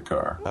 Terrific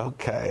car.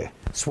 Okay.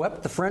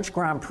 Swept the French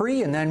Grand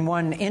Prix and then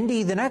won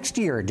Indy the next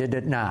year, did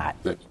it not?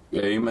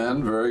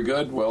 Amen. Very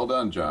good. Well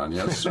done, John.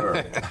 Yes,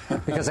 sir.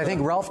 Because I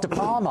think Ralph De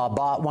Palma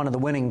bought one of the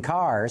winning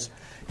cars.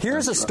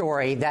 Here's a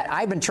story that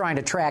I've been trying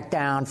to track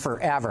down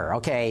forever,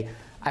 okay?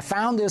 I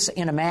found this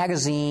in a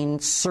magazine,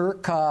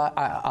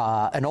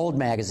 an old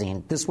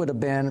magazine. This would have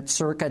been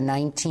circa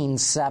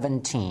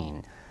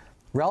 1917.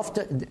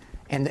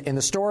 And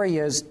the story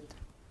is,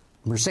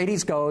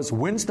 Mercedes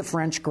wins the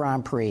French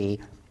Grand Prix.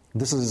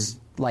 This is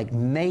like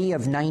May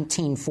of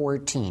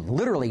 1914,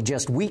 literally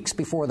just weeks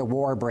before the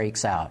war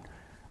breaks out.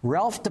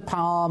 Ralph De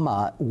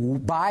Palma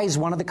buys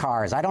one of the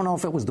cars. I don't know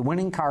if it was the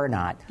winning car or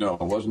not. No,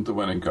 it wasn't the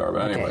winning car,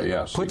 but anyway,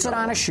 yes. Puts it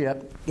on a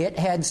ship. It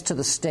heads to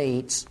the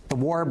States. The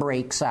war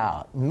breaks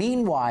out.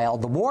 Meanwhile,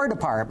 the War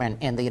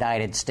Department in the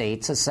United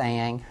States is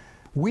saying,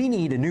 we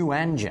need a new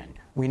engine.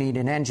 We need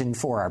an engine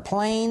for our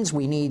planes.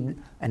 We need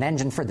an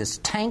engine for this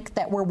tank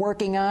that we're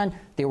working on.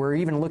 They were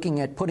even looking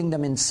at putting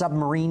them in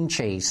submarine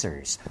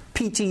chasers,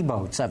 PT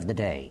boats of the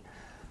day.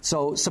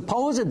 So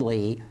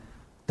supposedly,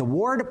 the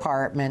War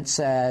Department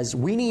says,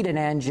 we need an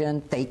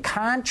engine. They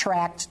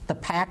contract the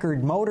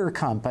Packard Motor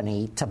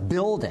Company to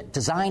build it,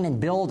 design and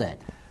build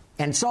it.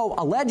 And so,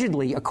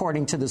 allegedly,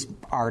 according to this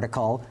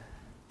article,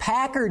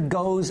 Packard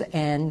goes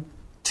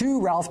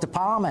to Ralph De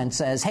Palma and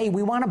says, hey,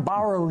 we want to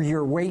borrow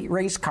your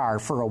race car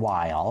for a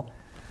while,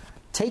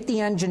 take the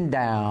engine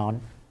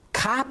down,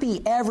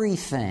 copy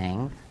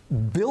everything,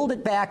 build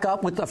it back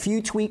up with a few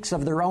tweaks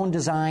of their own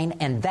design,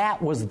 and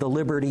that was the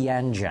Liberty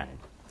engine.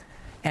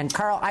 And,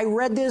 Carl, I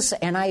read this,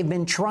 and I've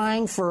been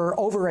trying for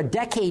over a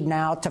decade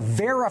now to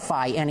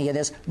verify any of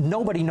this.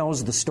 Nobody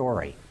knows the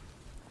story.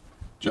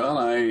 John,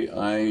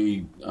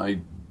 I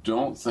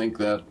don't think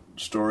that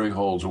story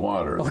holds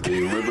water. Okay.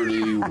 The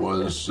Liberty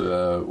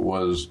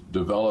was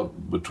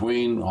developed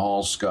between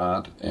Hall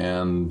Scott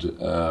and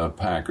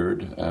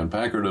Packard, and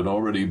Packard had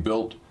already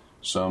built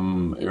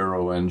some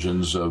aero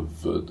engines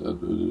of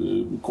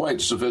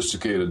quite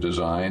sophisticated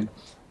design.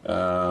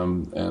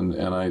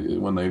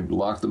 When they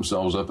locked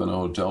themselves up in a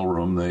hotel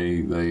room,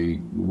 they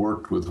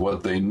worked with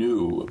what they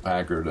knew,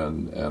 Packard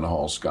and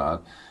Hall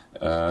Scott,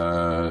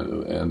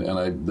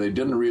 they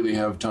didn't really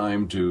have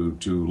time to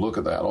look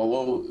at that.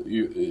 Although,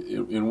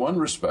 in one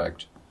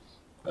respect,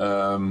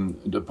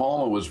 De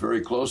Palma was very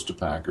close to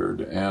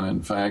Packard, and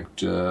in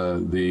fact,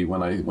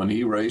 when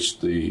he raced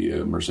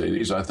the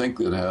Mercedes, I think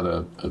it had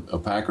a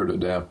Packard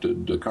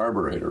adapted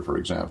carburetor, for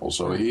example.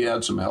 So he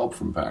had some help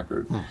from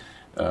Packard.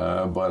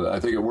 But I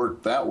think it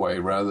worked that way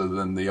rather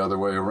than the other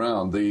way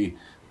around. The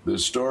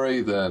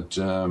story that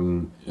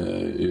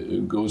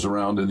goes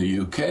around in the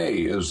UK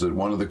is that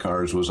one of the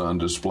cars was on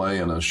display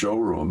in a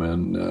showroom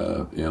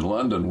in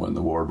London when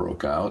the war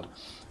broke out,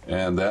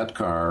 and that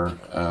car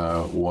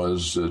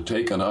was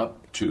taken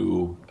up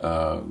to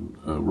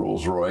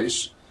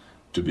Rolls-Royce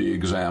to be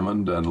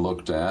examined and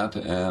looked at,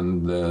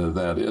 and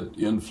that it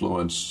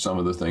influenced some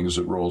of the things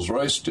that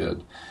Rolls-Royce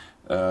did.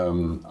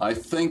 I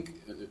think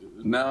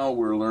now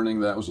we're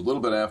learning that was a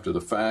little bit after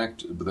the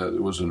fact, that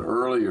it was an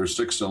earlier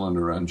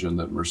 6-cylinder engine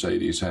that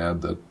Mercedes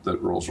had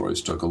that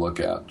Rolls-Royce took a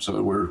look at.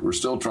 So we're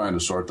still trying to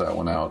sort that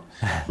one out.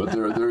 But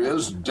there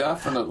is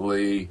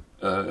definitely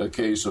a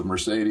case of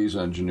Mercedes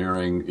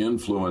engineering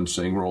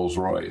influencing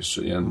Rolls-Royce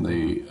in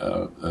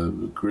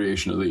the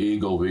creation of the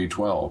Eagle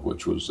V12,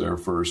 which was their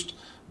first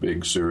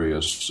big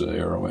serious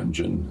aero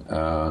engine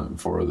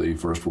for the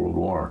First World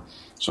War.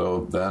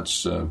 So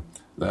that's the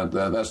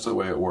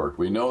way it worked.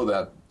 We know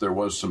that there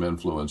was some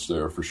influence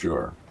there for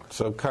sure.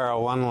 So,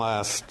 Carl, one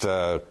last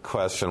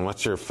question.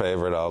 What's your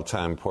favorite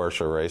all-time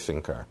Porsche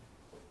racing car?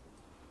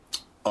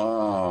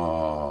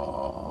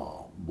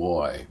 Oh,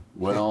 boy.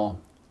 Well,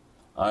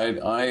 I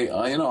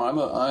I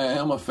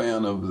am a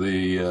fan of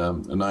the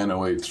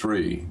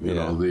 9083. You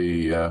know,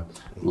 the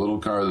little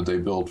car that they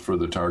built for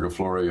the Targa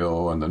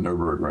Florio and the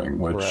Nürburgring,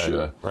 which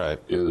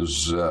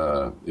is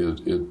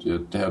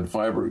it had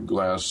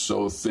fiberglass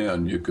so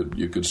thin you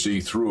could see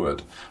through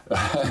it.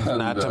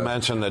 Not to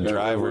mention the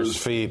driver's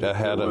feet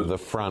ahead of the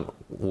front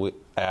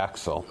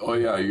axle. Oh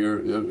yeah,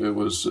 it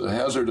was a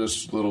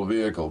hazardous little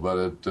vehicle,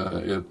 but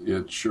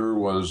it sure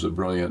was a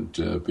brilliant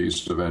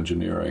piece of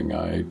engineering.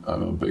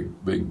 I'm a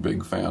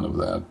big fan of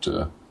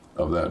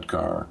that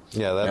car.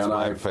 Yeah, that's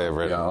my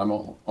favorite. Yeah,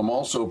 I'm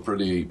also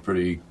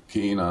pretty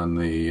keen on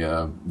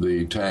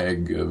the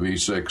TAG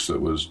V6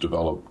 that was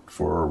developed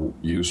for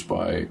use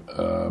by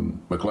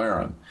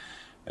McLaren.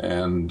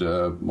 And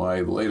my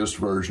latest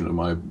version of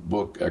my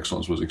book,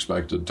 Excellence Was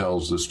Expected,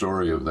 tells the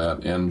story of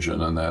that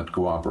engine and that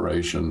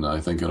cooperation, I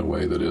think, in a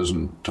way that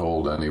isn't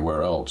told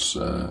anywhere else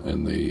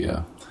in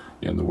the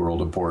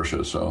world of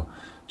Porsche. So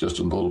just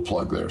a little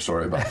plug there.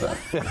 Sorry about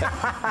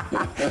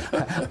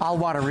that. I'll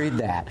want to read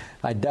that.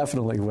 I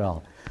definitely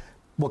will.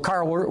 Well,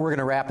 Carl, we're going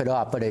to wrap it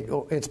up, but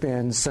it's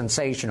been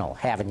sensational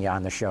having you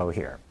on the show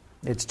here.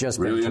 It's just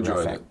really been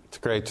terrific. enjoyed it. It's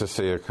great to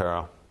see you,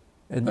 Carl.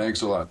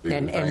 Thanks a lot, Peter.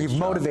 And you've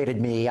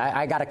motivated me.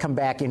 I got to come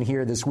back in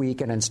here this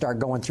weekend and start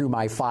going through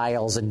my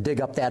files and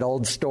dig up that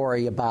old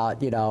story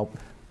about,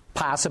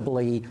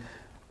 possibly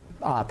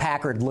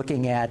Packard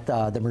looking at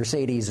the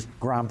Mercedes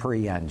Grand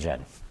Prix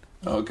engine.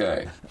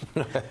 Okay.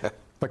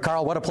 But,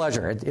 Carl, what a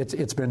pleasure.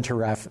 It's been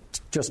terrific,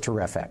 just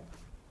terrific.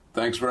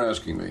 Thanks for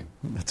asking me.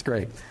 That's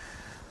great.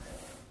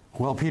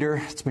 Well,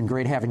 Peter, it's been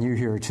great having you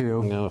here,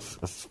 too.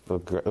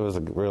 It was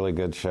a really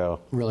good show.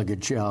 Really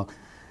good show.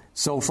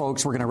 So,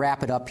 folks, we're going to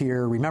wrap it up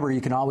here. Remember, you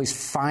can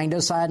always find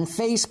us on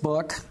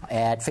Facebook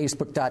at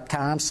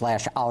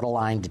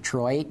facebook.com/Autoline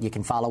Detroit. You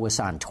can follow us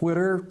on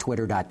Twitter,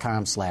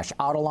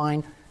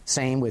 twitter.com/Autoline.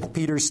 Same with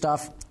Peter's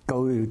stuff.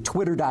 Go to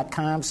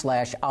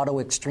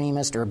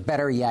twitter.com/AutoExtremist, or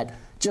better yet,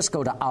 just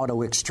go to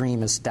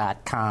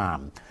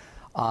AutoExtremist.com.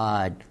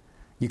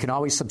 You can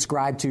always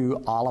subscribe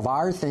to all of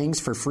our things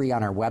for free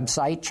on our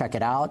website. Check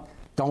it out.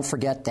 Don't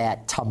forget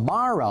that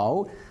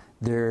tomorrow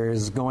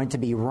there's going to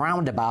be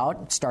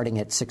Roundabout starting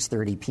at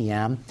 6:30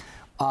 p.m.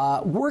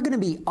 We're going to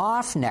be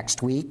off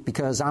next week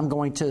because I'm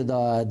going to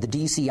the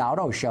D.C.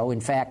 Auto Show. In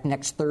fact,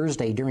 next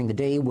Thursday during the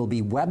day, we'll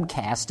be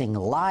webcasting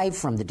live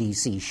from the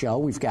D.C. show.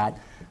 We've got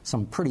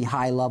some pretty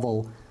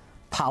high-level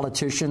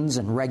politicians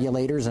and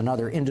regulators and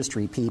other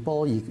industry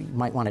people. You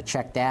might want to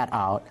check that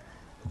out.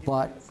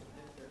 But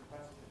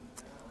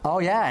oh,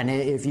 yeah, and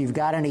if you've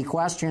got any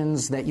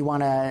questions that you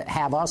want to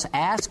have us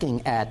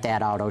asking at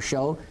that auto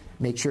show,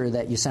 make sure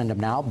that you send them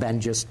now.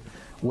 Ben just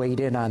weighed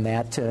in on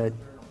that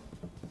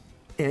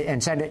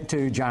and send it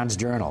to John's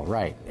Journal,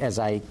 right, as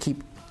I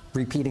keep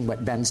repeating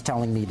what Ben's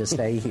telling me to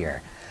say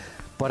here.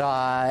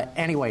 But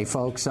anyway,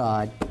 folks,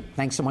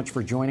 thanks so much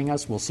for joining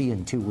us. We'll see you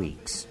in 2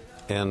 weeks.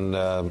 And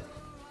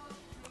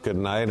good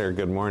night or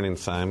good morning,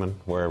 Simon,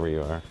 wherever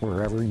you are.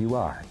 Wherever you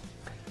are.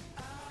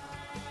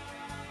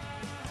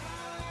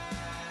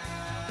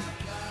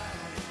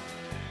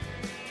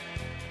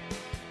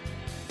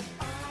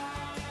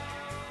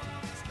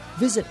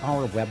 Visit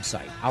our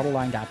website,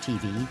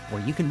 Autoline.tv,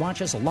 where you can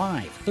watch us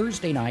live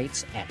Thursday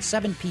nights at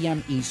 7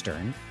 p.m.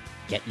 Eastern.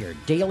 Get your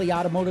daily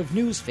automotive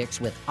news fix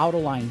with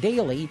Autoline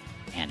Daily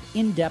and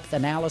in-depth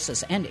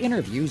analysis and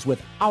interviews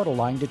with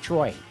Autoline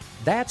Detroit.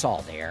 That's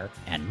all there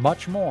and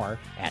much more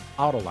at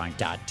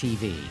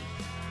Autoline.tv.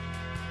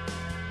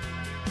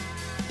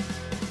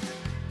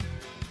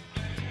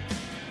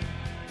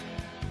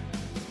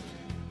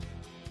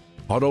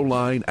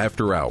 Autoline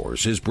After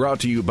Hours is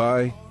brought to you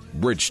by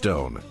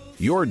Bridgestone,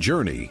 your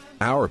journey,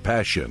 our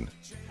passion,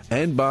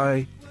 and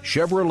by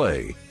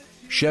Chevrolet.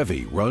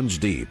 Chevy runs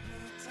deep.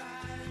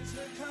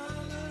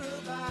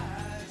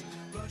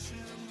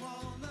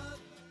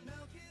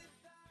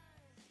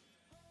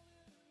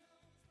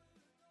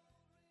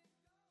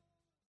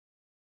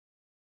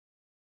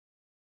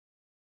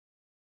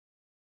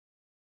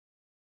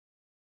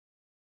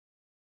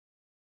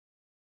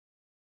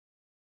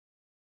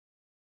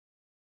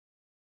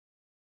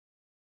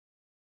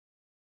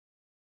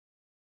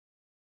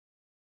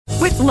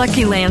 With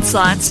Lucky Land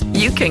Slots,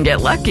 you can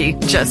get lucky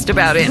just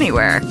about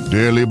anywhere.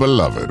 Dearly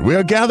beloved, we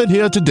are gathered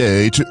here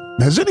today to...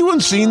 Has anyone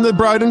seen the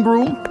bride and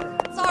groom?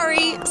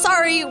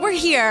 Sorry, we're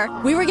here.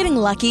 We were getting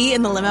lucky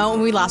in the limo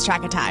and we lost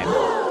track of time.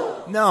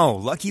 No,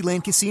 Lucky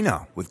Land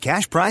Casino, with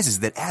cash prizes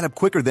that add up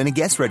quicker than a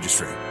guest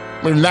registry.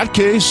 In that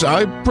case,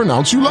 I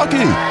pronounce you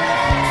lucky.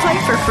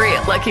 Play for free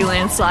at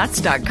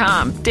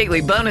LuckyLandSlots.com.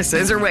 Daily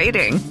bonuses are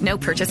waiting. No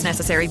purchase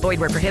necessary. Void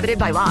where prohibited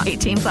by law.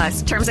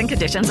 18+. Terms and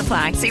conditions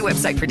apply. See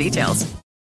website for details.